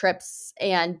the trips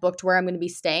and booked where I'm going to be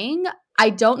staying, I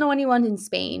don't know anyone in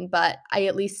Spain, but I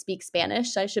at least speak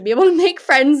Spanish. So I should be able to make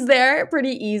friends there pretty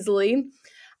easily.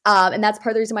 And that's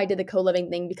part of the reason why I did the co-living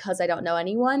thing, because I don't know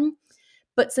anyone.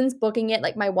 But since booking it,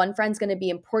 like my one friend's going to be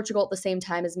in Portugal at the same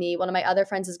time as me. One of my other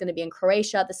friends is going to be in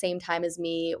Croatia at the same time as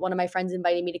me. One of my friends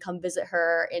invited me to come visit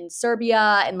her in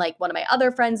Serbia. And like one of my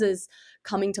other friends is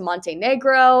coming to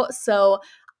Montenegro. So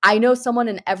I know someone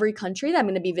in every country that I'm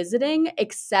going to be visiting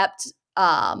except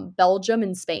Belgium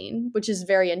and Spain, which is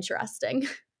very interesting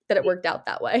that it worked out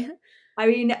that way. I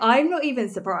mean, I'm not even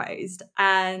surprised.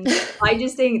 And I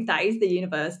just think that is the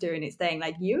universe doing its thing.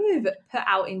 Like, you have put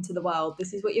out into the world,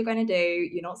 this is what you're going to do.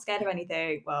 You're not scared of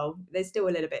anything. Well, there's still a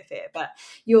little bit of fear, but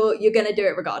you're going to do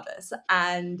it regardless.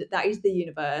 And that is the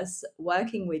universe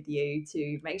working with you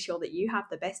to make sure that you have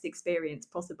the best experience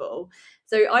possible.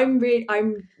 So I'm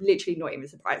literally not even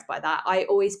surprised by that. I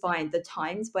always find the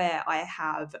times where I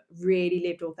have really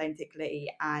lived authentically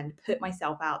and put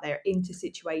myself out there into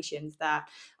situations that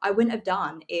I wouldn't have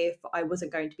done if I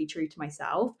wasn't going to be true to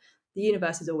myself. The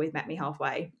universe has always met me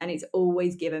halfway and it's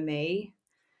always given me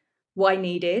what I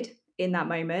needed in that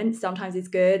moment. Sometimes it's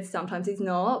good, sometimes it's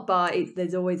not, but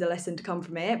there's always a lesson to come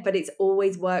from it. But it's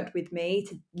always worked with me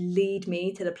to lead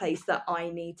me to the place that I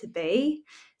need to be.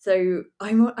 So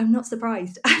I'm not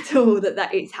surprised at all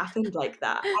that it's happened like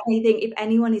that. And I think if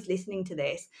anyone is listening to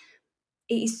this,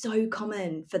 it is so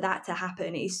common for that to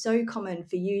happen. It is so common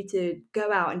for you to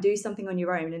go out and do something on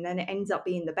your own and then it ends up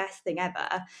being the best thing ever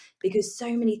because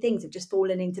so many things have just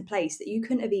fallen into place that you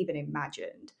couldn't have even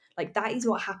imagined. Like, that is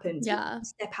what happens when Yeah. you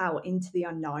step out into the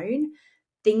unknown.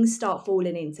 Things start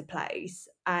falling into place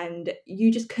and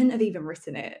you just couldn't have even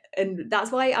written it. And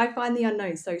that's why I find the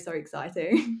unknown so, so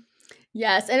exciting.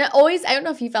 Yes, and it always, I don't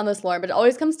know if you found this, Lauren, but it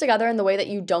always comes together in the way that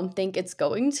you don't think it's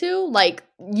going to. Like,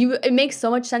 it makes so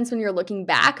much sense when you're looking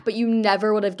back, but you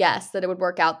never would have guessed that it would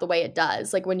work out the way it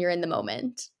does, like when you're in the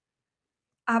moment.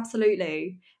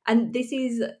 Absolutely. And this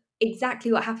is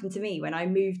exactly what happened to me when I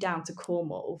moved down to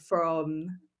Cornwall from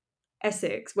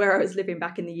Essex, where I was living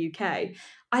back in the UK.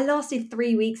 I lasted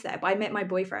 3 weeks there, but I met my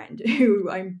boyfriend, who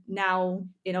I'm now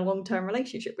in a long-term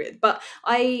relationship with. But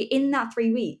in that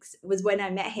 3 weeks was when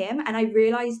I met him, and I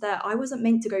realized that I wasn't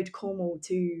meant to go to Cornwall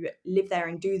to live there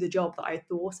and do the job that I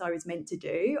thought I was meant to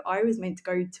do. I was meant to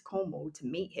go to Cornwall to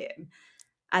meet him.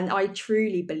 And I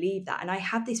truly believe that. And I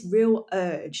had this real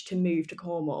urge to move to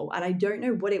Cornwall. And I don't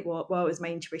know what it was. Well, it was my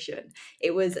intuition.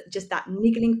 It was just that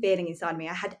niggling feeling inside me.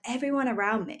 I had everyone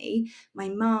around me, my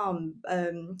mum,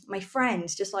 my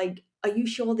friends, just like, are you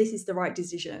sure this is the right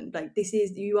decision? Like,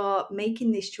 you are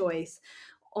making this choice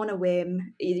on a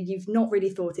whim. You've not really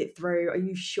thought it through. Are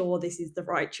you sure this is the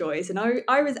right choice? And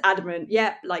I was adamant.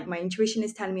 Yeah, like my intuition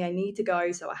is telling me I need to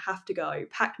go, so I have to go.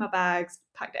 Packed my bags,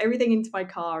 packed everything into my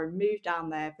car, and moved down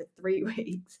there for 3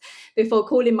 weeks before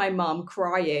calling my mum,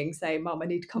 crying, saying, "Mum, I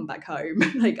need to come back home."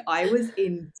 Like I was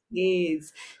in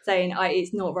tears, saying,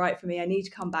 "It's not right for me. I need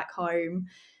to come back home."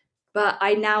 But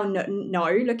I now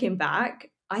know, looking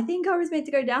back, I think I was meant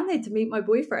to go down there to meet my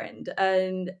boyfriend,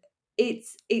 and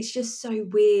it's just so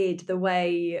weird the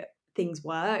way things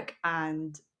work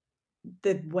and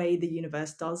the way the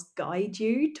universe does guide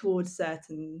you towards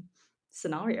certain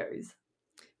scenarios.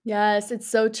 Yes, it's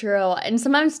so true. And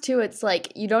sometimes too, it's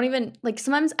like you don't even like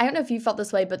sometimes I don't know if you felt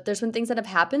this way, but there's been things that have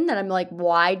happened that I'm like,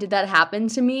 why did that happen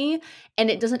to me? And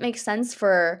it doesn't make sense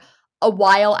for a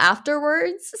while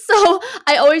afterwards. So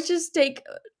I always just take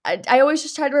I always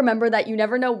just try to remember that you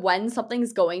never know when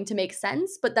something's going to make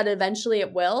sense, but that eventually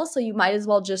it will. So you might as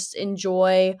well just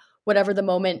enjoy whatever the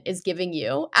moment is giving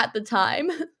you at the time.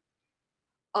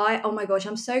 Oh my gosh,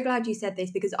 I'm so glad you said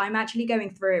this because I'm actually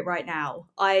going through it right now.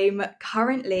 I'm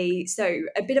currently, so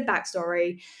a bit of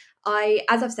backstory.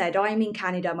 As I've said, I'm in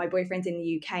Canada. My boyfriend's in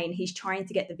the UK and he's trying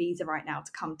to get the visa right now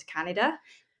to come to Canada.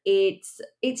 It's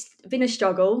been a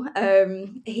struggle.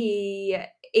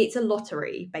 It's a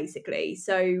lottery basically.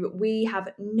 So we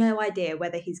have no idea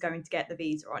whether he's going to get the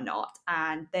visa or not.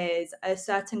 And there's a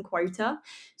certain quota.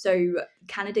 So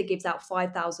Canada gives out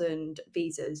 5,000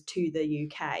 visas to the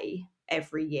UK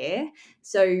every year.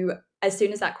 So as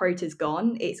soon as that quota's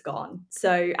gone, it's gone.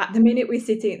 So at the minute we're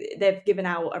sitting, they've given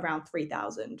out around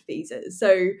 3,000 visas.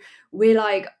 So we're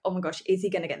like, oh my gosh, is he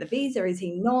going to get the visa? Is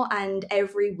he not? And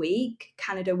every week,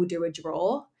 Canada will do a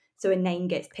draw. So a name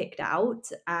gets picked out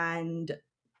and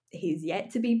he's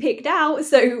yet to be picked out.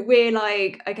 So we're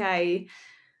like, okay,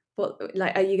 what,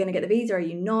 like, are you going to get the visa? Are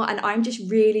you not? And I'm just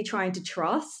really trying to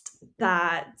trust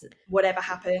that whatever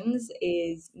happens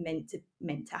is meant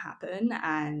to happen,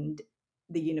 and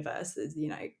the universe has,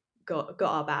 got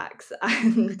our backs,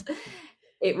 and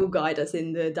it will guide us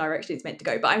in the direction it's meant to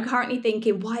go. But I'm currently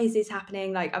thinking, why is this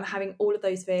happening? Like, I'm having all of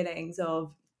those feelings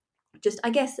of just,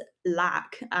 I guess,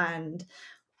 lack, and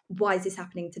why is this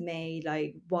happening to me?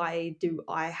 Like, why do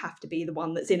I have to be the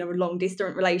one that's in a long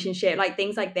distance relationship? Like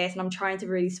things like this. And I'm trying to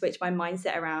really switch my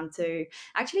mindset around to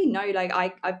actually no, like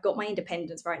I've got my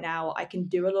independence right now. I can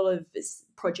do a lot of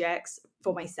projects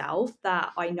for myself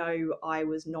that I know I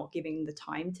was not giving the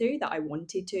time to that I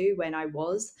wanted to when I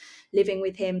was living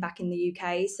with him back in the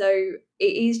UK. So it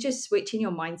is just switching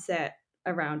your mindset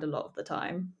around a lot of the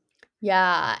time.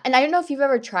 Yeah. And I don't know if you've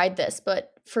ever tried this,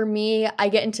 but for me, I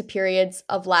get into periods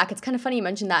of lack. It's kind of funny you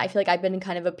mentioned that. I feel like I've been in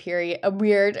kind of a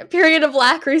weird period of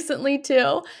lack recently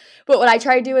too. But what I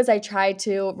try to do is I try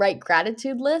to write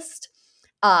gratitude list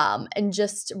and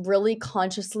just really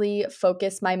consciously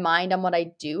focus my mind on what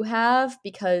I do have,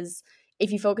 because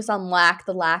if you focus on lack,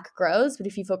 the lack grows. But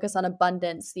if you focus on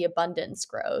abundance, the abundance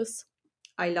grows.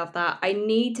 I love that. I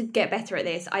need to get better at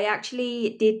this. I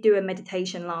actually did do a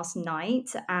meditation last night,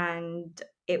 and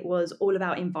it was all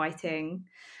about inviting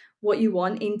what you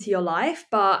want into your life.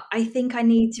 But I think I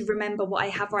need to remember what I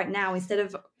have right now instead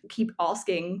of keep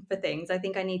asking for things. I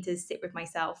think I need to sit with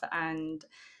myself and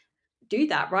do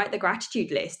that, write the gratitude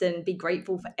list and be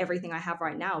grateful for everything I have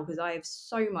right now, because I have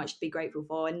so much to be grateful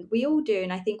for. And we all do.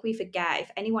 And I think we forget,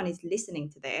 if anyone is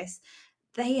listening to this,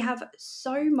 they have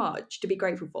so much to be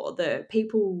grateful for. The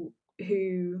people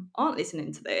who aren't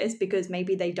listening to this because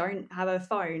maybe they don't have a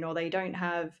phone, or they don't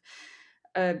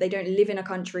live in a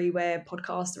country where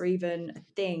podcasts are even a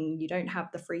thing. You don't have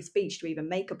the free speech to even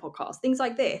make a podcast, things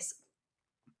like this.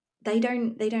 They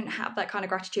don't have that kind of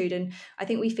gratitude, and I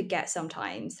think we forget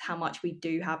sometimes how much we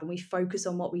do have, and we focus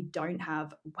on what we don't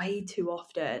have way too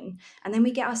often, and then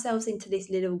we get ourselves into this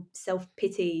little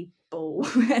self-pity ball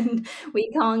and we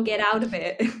can't get out of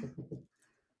it.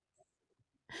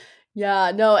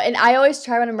 Yeah, no, and I always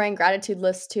try when I'm writing gratitude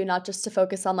lists too, not just to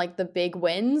focus on like the big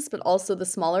wins, but also the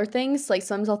smaller things. Like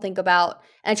sometimes I'll think about,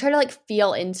 and I try to like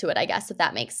feel into it, I guess, if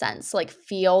that makes sense. So, like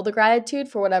feel the gratitude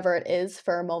for whatever it is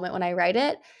for a moment when I write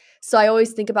it. So I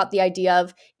always think about the idea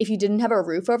of if you didn't have a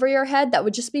roof over your head, that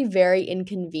would just be very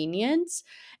inconvenient.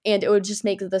 And it would just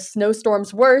make the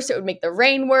snowstorms worse. It would make the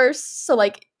rain worse. So,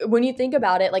 like, when you think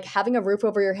about it, like having a roof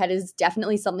over your head is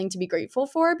definitely something to be grateful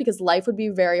for, because life would be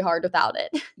very hard without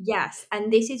it. Yes,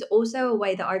 and this is also a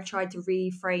way that I've tried to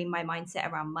reframe my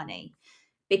mindset around money,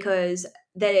 because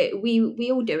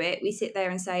we all do it. We sit there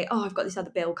and say, oh, I've got this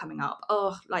other bill coming up.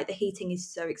 Oh, like the heating is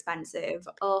so expensive.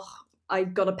 Oh,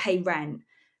 I've got to pay rent.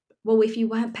 Well, if you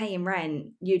weren't paying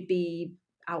rent, you'd be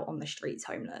out on the streets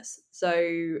homeless. So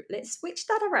let's switch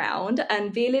that around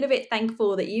and be a little bit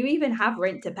thankful that you even have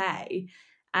rent to pay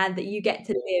and that you get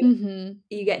to live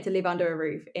Mm-hmm. under a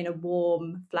roof in a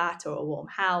warm flat or a warm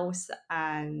house,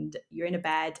 and you're in a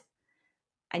bed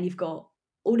and you've got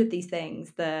all of these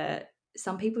things that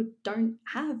some people don't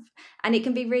have. And it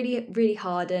can be really, really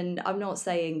hard. And I'm not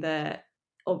saying that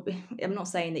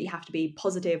you have to be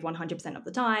positive 100% of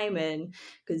the time, and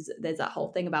because there's that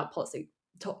whole thing about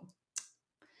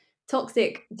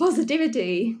toxic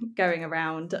positivity going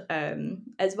around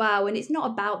as well, and it's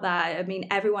not about that. I mean,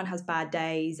 everyone has bad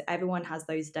days, everyone has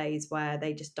those days where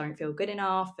they just don't feel good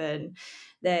enough and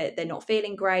they're not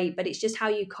feeling great, but it's just how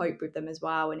you cope with them as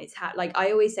well. And it's how, like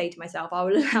I always say to myself, I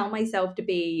will allow myself to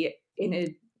be in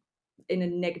a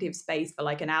negative space for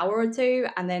like an hour or two,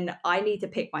 and then I need to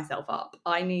pick myself up.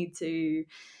 I need to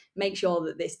make sure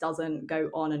that this doesn't go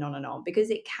on and on and on, because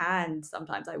it can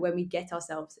sometimes, like when we get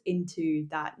ourselves into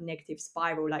that negative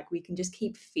spiral, like we can just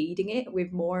keep feeding it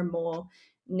with more and more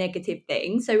negative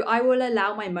things. So I will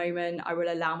allow my moment, I will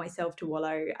allow myself to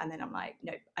wallow, and then I'm like,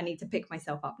 no, I need to pick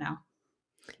myself up now.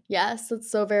 Yes,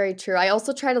 that's so very true. I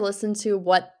also try to listen to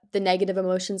what the negative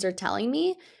emotions are telling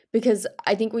me, because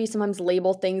I think we sometimes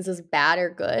label things as bad or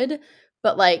good.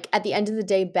 But like at the end of the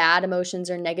day, bad emotions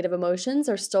or negative emotions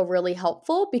are still really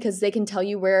helpful because they can tell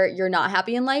you where you're not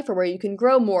happy in life or where you can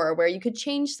grow more or where you could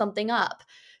change something up.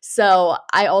 So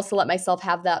I also let myself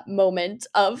have that moment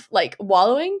of like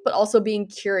wallowing, but also being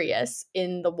curious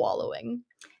in the wallowing.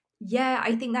 Yeah,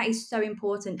 I think that is so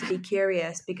important to be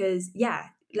curious, because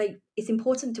like it's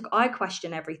important to, I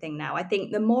question everything now. I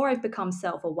think the more I've become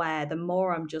self-aware, the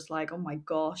more I'm just like, oh my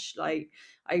gosh, like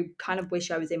I kind of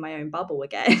wish I was in my own bubble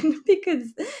again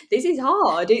because this is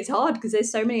hard. It's hard because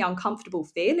there's so many uncomfortable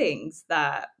feelings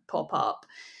that pop up.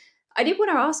 I did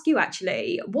want to ask you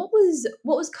actually, what was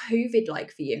COVID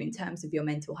like for you in terms of your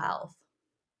mental health?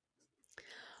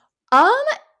 Um,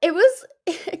 it was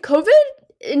COVID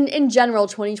in general,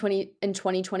 2020 and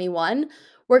 2021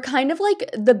 were kind of like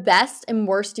the best and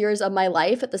worst years of my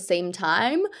life at the same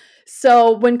time.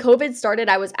 So when COVID started,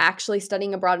 I was actually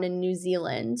studying abroad in New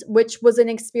Zealand, which was an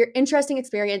interesting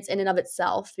experience in and of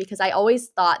itself because I always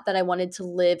thought that I wanted to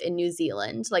live in New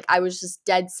Zealand. Like I was just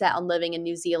dead set on living in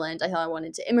New Zealand. I thought I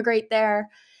wanted to immigrate there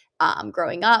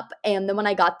growing up. And then when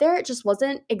I got there, it just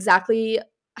wasn't exactly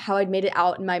how I'd made it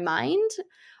out in my mind,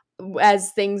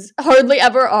 as things hardly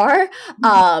ever are.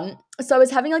 So I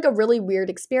was having like a really weird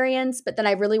experience, but then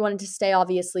I really wanted to stay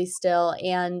obviously still.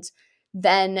 And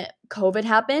then COVID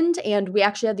happened and we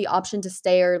actually had the option to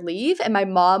stay or leave. And my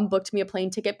mom booked me a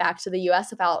plane ticket back to the US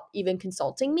without even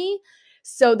consulting me.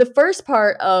 So the first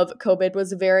part of COVID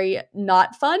was very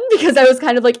not fun because I was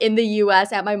kind of like in the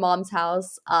US at my mom's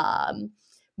house,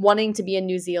 wanting to be in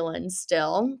New Zealand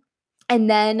still. And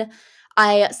then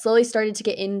I slowly started to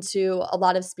get into a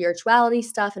lot of spirituality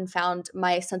stuff and found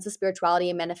my sense of spirituality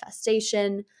and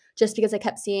manifestation just because I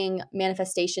kept seeing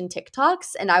manifestation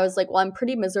TikToks. And I was like, well, I'm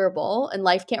pretty miserable and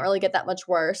life can't really get that much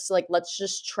worse. So, like, let's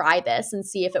just try this and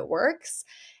see if it works.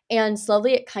 And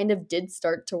slowly it kind of did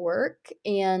start to work.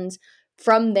 And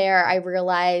from there, I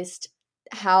realized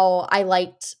how I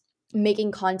liked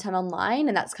making content online.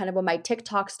 And that's kind of when my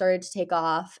TikTok started to take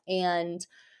off. And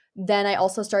then I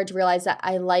also started to realize that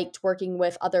I liked working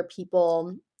with other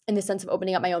people in the sense of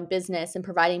opening up my own business and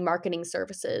providing marketing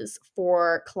services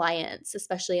for clients,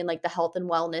 especially in like the health and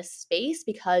wellness space,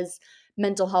 because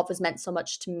mental health has meant so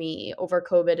much to me over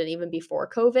COVID and even before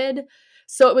COVID.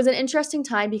 So it was an interesting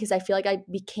time because I feel like I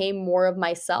became more of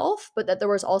myself, but that there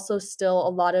was also still a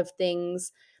lot of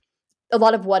things, a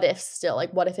lot of what ifs still.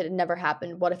 Like, what if it had never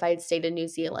happened? What if I had stayed in New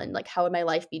Zealand? Like, how would my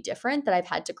life be different that I've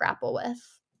had to grapple with?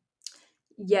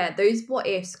 Yeah, those what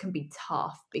ifs can be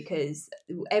tough because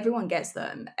everyone gets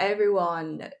them.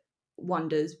 Everyone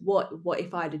wonders what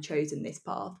if I'd have chosen this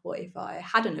path? What if I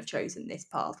hadn't have chosen this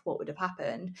path? What would have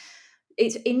happened?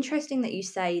 It's interesting that you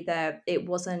say that it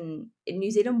wasn't,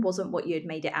 New Zealand wasn't what you had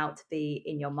made it out to be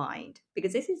in your mind,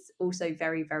 because this is also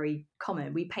very, very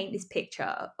common. We paint this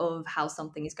picture of how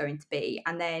something is going to be,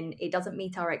 and then it doesn't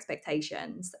meet our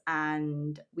expectations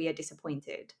and we are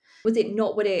disappointed. Was it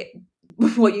not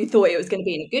what you thought it was going to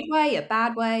be, in a good way, a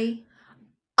bad way?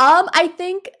 I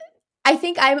think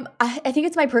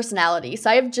it's my personality. So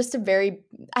I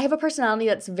have a personality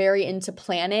that's very into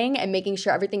planning and making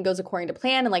sure everything goes according to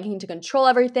plan and liking to control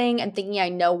everything and thinking I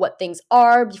know what things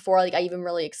are before like I even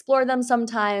really explore them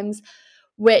sometimes,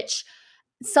 which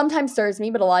sometimes serves me,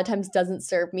 but a lot of times doesn't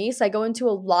serve me. So I go into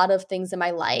a lot of things in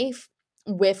my life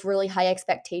with really high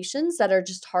expectations that are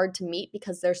just hard to meet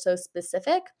because they're so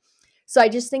specific. So I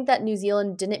just think that New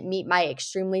Zealand didn't meet my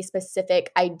extremely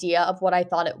specific idea of what I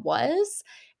thought it was.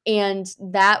 And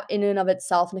that in and of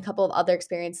itself, and a couple of other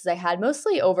experiences I had,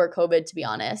 mostly over COVID, to be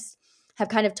honest, have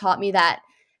kind of taught me that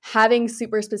having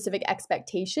super specific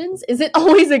expectations isn't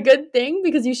always a good thing,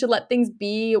 because you should let things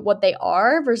be what they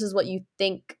are versus what you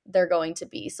think they're going to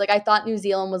be. So like I thought New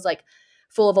Zealand was like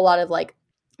full of a lot of like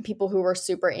people who were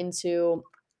super into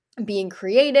being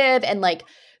creative and like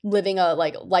living a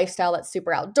like lifestyle that's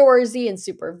super outdoorsy and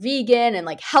super vegan and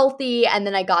like healthy. And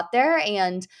then I got there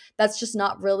and that's just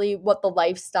not really what the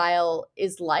lifestyle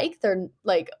is like. They're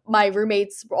like, my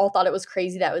roommates all thought it was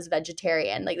crazy that I was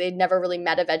vegetarian. Like they'd never really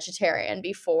met a vegetarian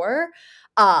before.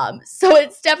 So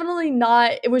it's definitely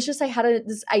not, it was just I had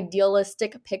this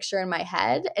idealistic picture in my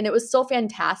head, and it was still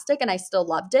fantastic and I still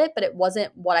loved it, but it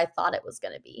wasn't what I thought it was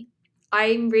going to be.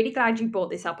 I'm really glad you brought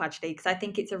this up, actually, because I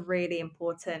think it's a really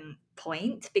important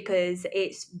point, because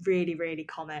it's really, really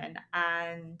common.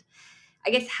 And I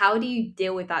guess, how do you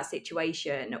deal with that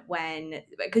situation when,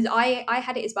 because I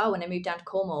had it as well when I moved down to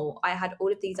Cornwall. I had all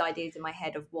of these ideas in my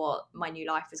head of what my new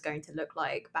life was going to look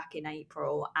like back in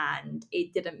April, and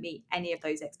it didn't meet any of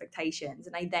those expectations.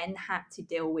 And I then had to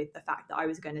deal with the fact that I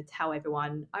was going to tell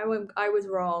everyone, I was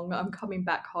wrong, I'm coming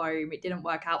back home, it didn't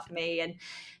work out for me. And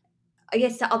I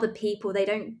guess to other people, they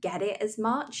don't get it as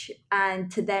much.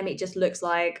 And to them, it just looks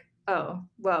like, oh,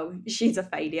 well, she's a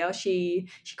failure. She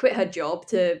quit her job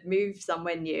to move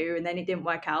somewhere new, and then it didn't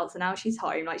work out. So now she's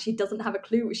home. Like, she doesn't have a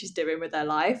clue what she's doing with her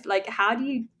life. Like, how do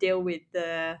you deal with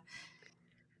the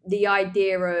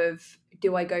idea of,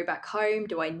 do I go back home?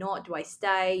 Do I not? Do I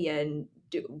stay? And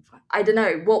I don't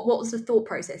know. What was the thought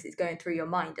process that's going through your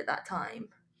mind at that time?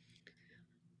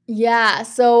 Yeah.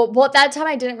 So, well, at that time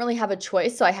I didn't really have a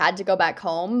choice. So I had to go back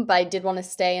home, but I did want to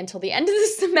stay until the end of the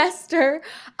semester.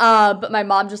 But my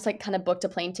mom just like kind of booked a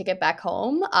plane ticket back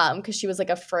home because she was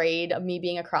like afraid of me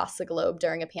being across the globe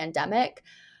during a pandemic.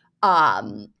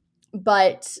 Um,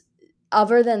 but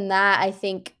other than that, I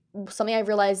think something I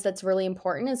realized that's really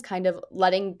important is kind of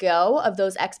letting go of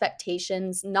those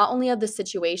expectations, not only of the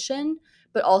situation,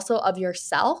 but also of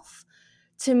yourself.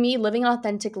 To me, living an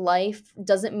authentic life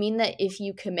doesn't mean that if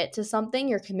you commit to something,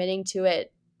 you're committing to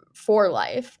it for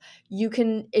life. You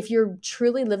can, if you're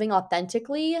truly living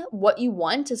authentically, what you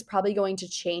want is probably going to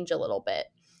change a little bit.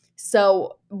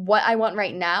 So, what I want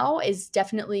right now is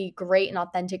definitely great and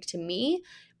authentic to me.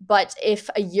 But if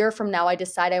a year from now I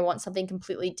decide I want something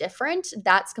completely different,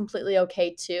 that's completely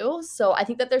okay too. So, I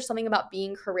think that there's something about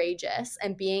being courageous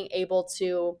and being able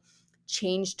to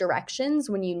change directions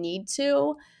when you need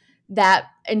to, that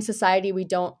in society we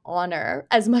don't honor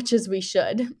as much as we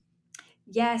should.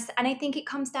 Yes, and I think it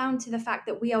comes down to the fact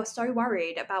that we are so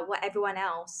worried about what everyone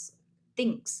else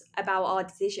thinks about our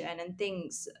decision and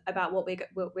thinks about what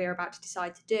we're about to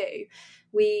decide to do.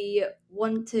 We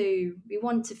want to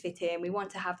fit in. We want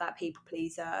to have that people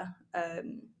pleaser.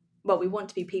 Well, we want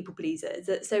to be people pleasers.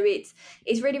 So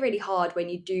it's really, really hard when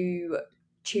you do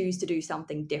choose to do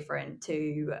something different,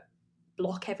 to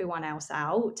block everyone else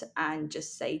out and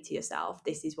just say to yourself,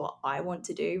 this is what I want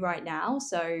to do right now,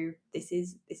 so this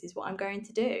is what I'm going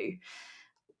to do.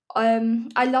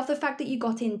 I love the fact that you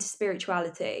got into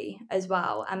spirituality as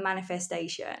well, and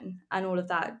manifestation and all of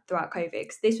that throughout COVID,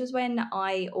 'cause this was when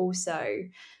I also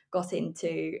got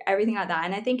into everything like that.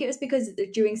 And I think it was because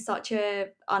during such a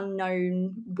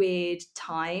unknown, weird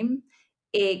time,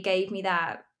 it gave me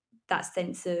that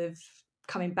sense of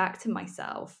coming back to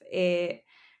myself.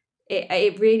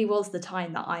 It really was the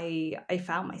time that I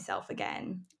found myself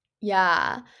again.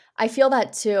 Yeah, I feel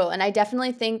that too. And I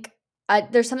definitely think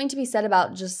there's something to be said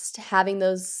about just having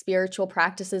those spiritual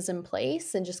practices in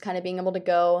place and just kind of being able to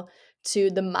go to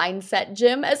the mindset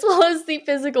gym as well as the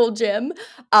physical gym.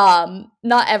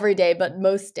 Not every day, but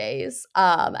most days.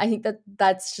 I think that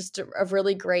that's just a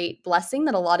really great blessing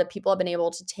that a lot of people have been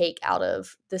able to take out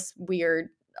of this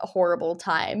weird, horrible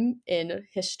time in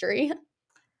history.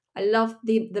 I love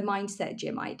the mindset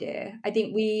gym idea. I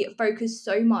think we focus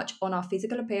so much on our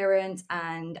physical appearance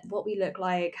and what we look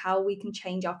like, how we can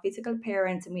change our physical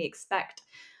appearance, and we expect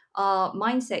our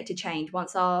mindset to change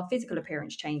once our physical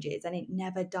appearance changes, and it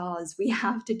never does. We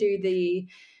have to do the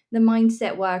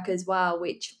mindset work as well,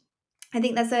 which I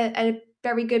think that's a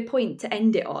very good point to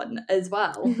end it on as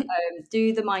well.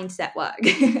 Do the mindset work.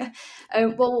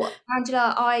 Well,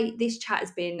 Angela, I this chat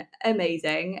has been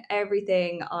amazing.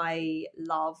 Everything I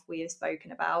love we have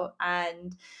spoken about,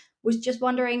 and was just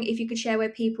wondering if you could share where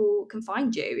people can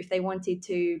find you if they wanted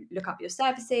to look up your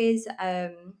services,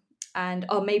 and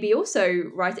maybe also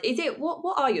write. Is it what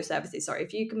are your services? Sorry,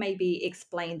 if you can maybe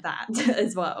explain that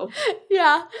as well.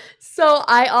 Yeah. So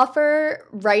I offer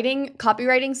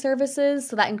copywriting services.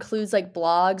 So that includes like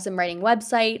blogs and writing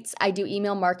websites. I do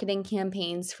email marketing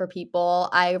campaigns for people.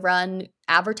 I run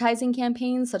advertising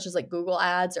campaigns such as like Google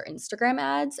ads or Instagram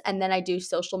ads. And then I do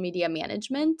social media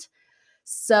management.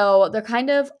 So they're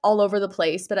kind of all over the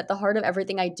place, but at the heart of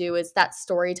everything I do is that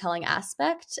storytelling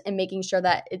aspect and making sure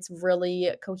that it's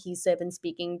really cohesive and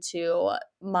speaking to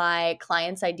my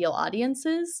clients' ideal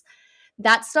audiences.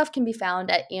 That stuff can be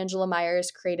found at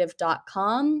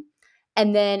angelamyerscreative.com.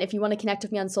 And then if you want to connect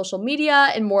with me on social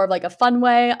media in more of like a fun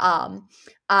way,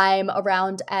 I'm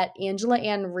around at Angela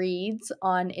Ann Reads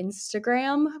on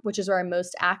Instagram, which is where I'm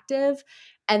most active.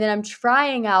 And then I'm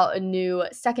trying out a new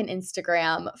second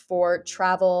Instagram for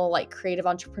travel, like creative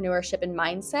entrepreneurship and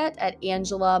mindset at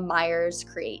Angela Myers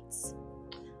Creates.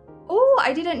 Oh,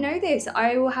 I didn't know this.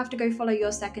 I will have to go follow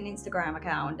your second Instagram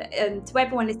account. And to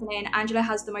everyone listening, Angela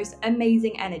has the most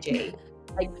amazing energy.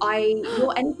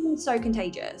 Your energy is so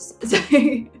contagious. So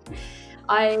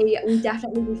I will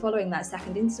definitely be following that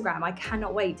second Instagram. I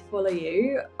cannot wait to follow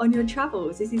you on your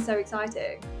travels. This is so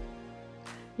exciting.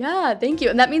 Yeah, thank you.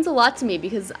 And that means a lot to me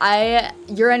because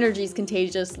your energy is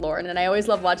contagious, Lauren, and I always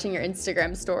love watching your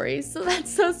Instagram stories. So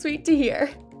that's so sweet to hear.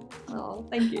 Oh,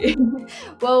 thank you.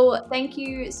 Well, thank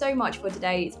you so much for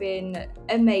today. It's been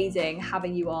amazing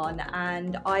having you on,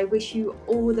 and I wish you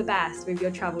all the best with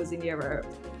your travels in Europe.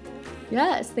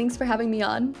 Yes, thanks for having me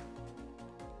on.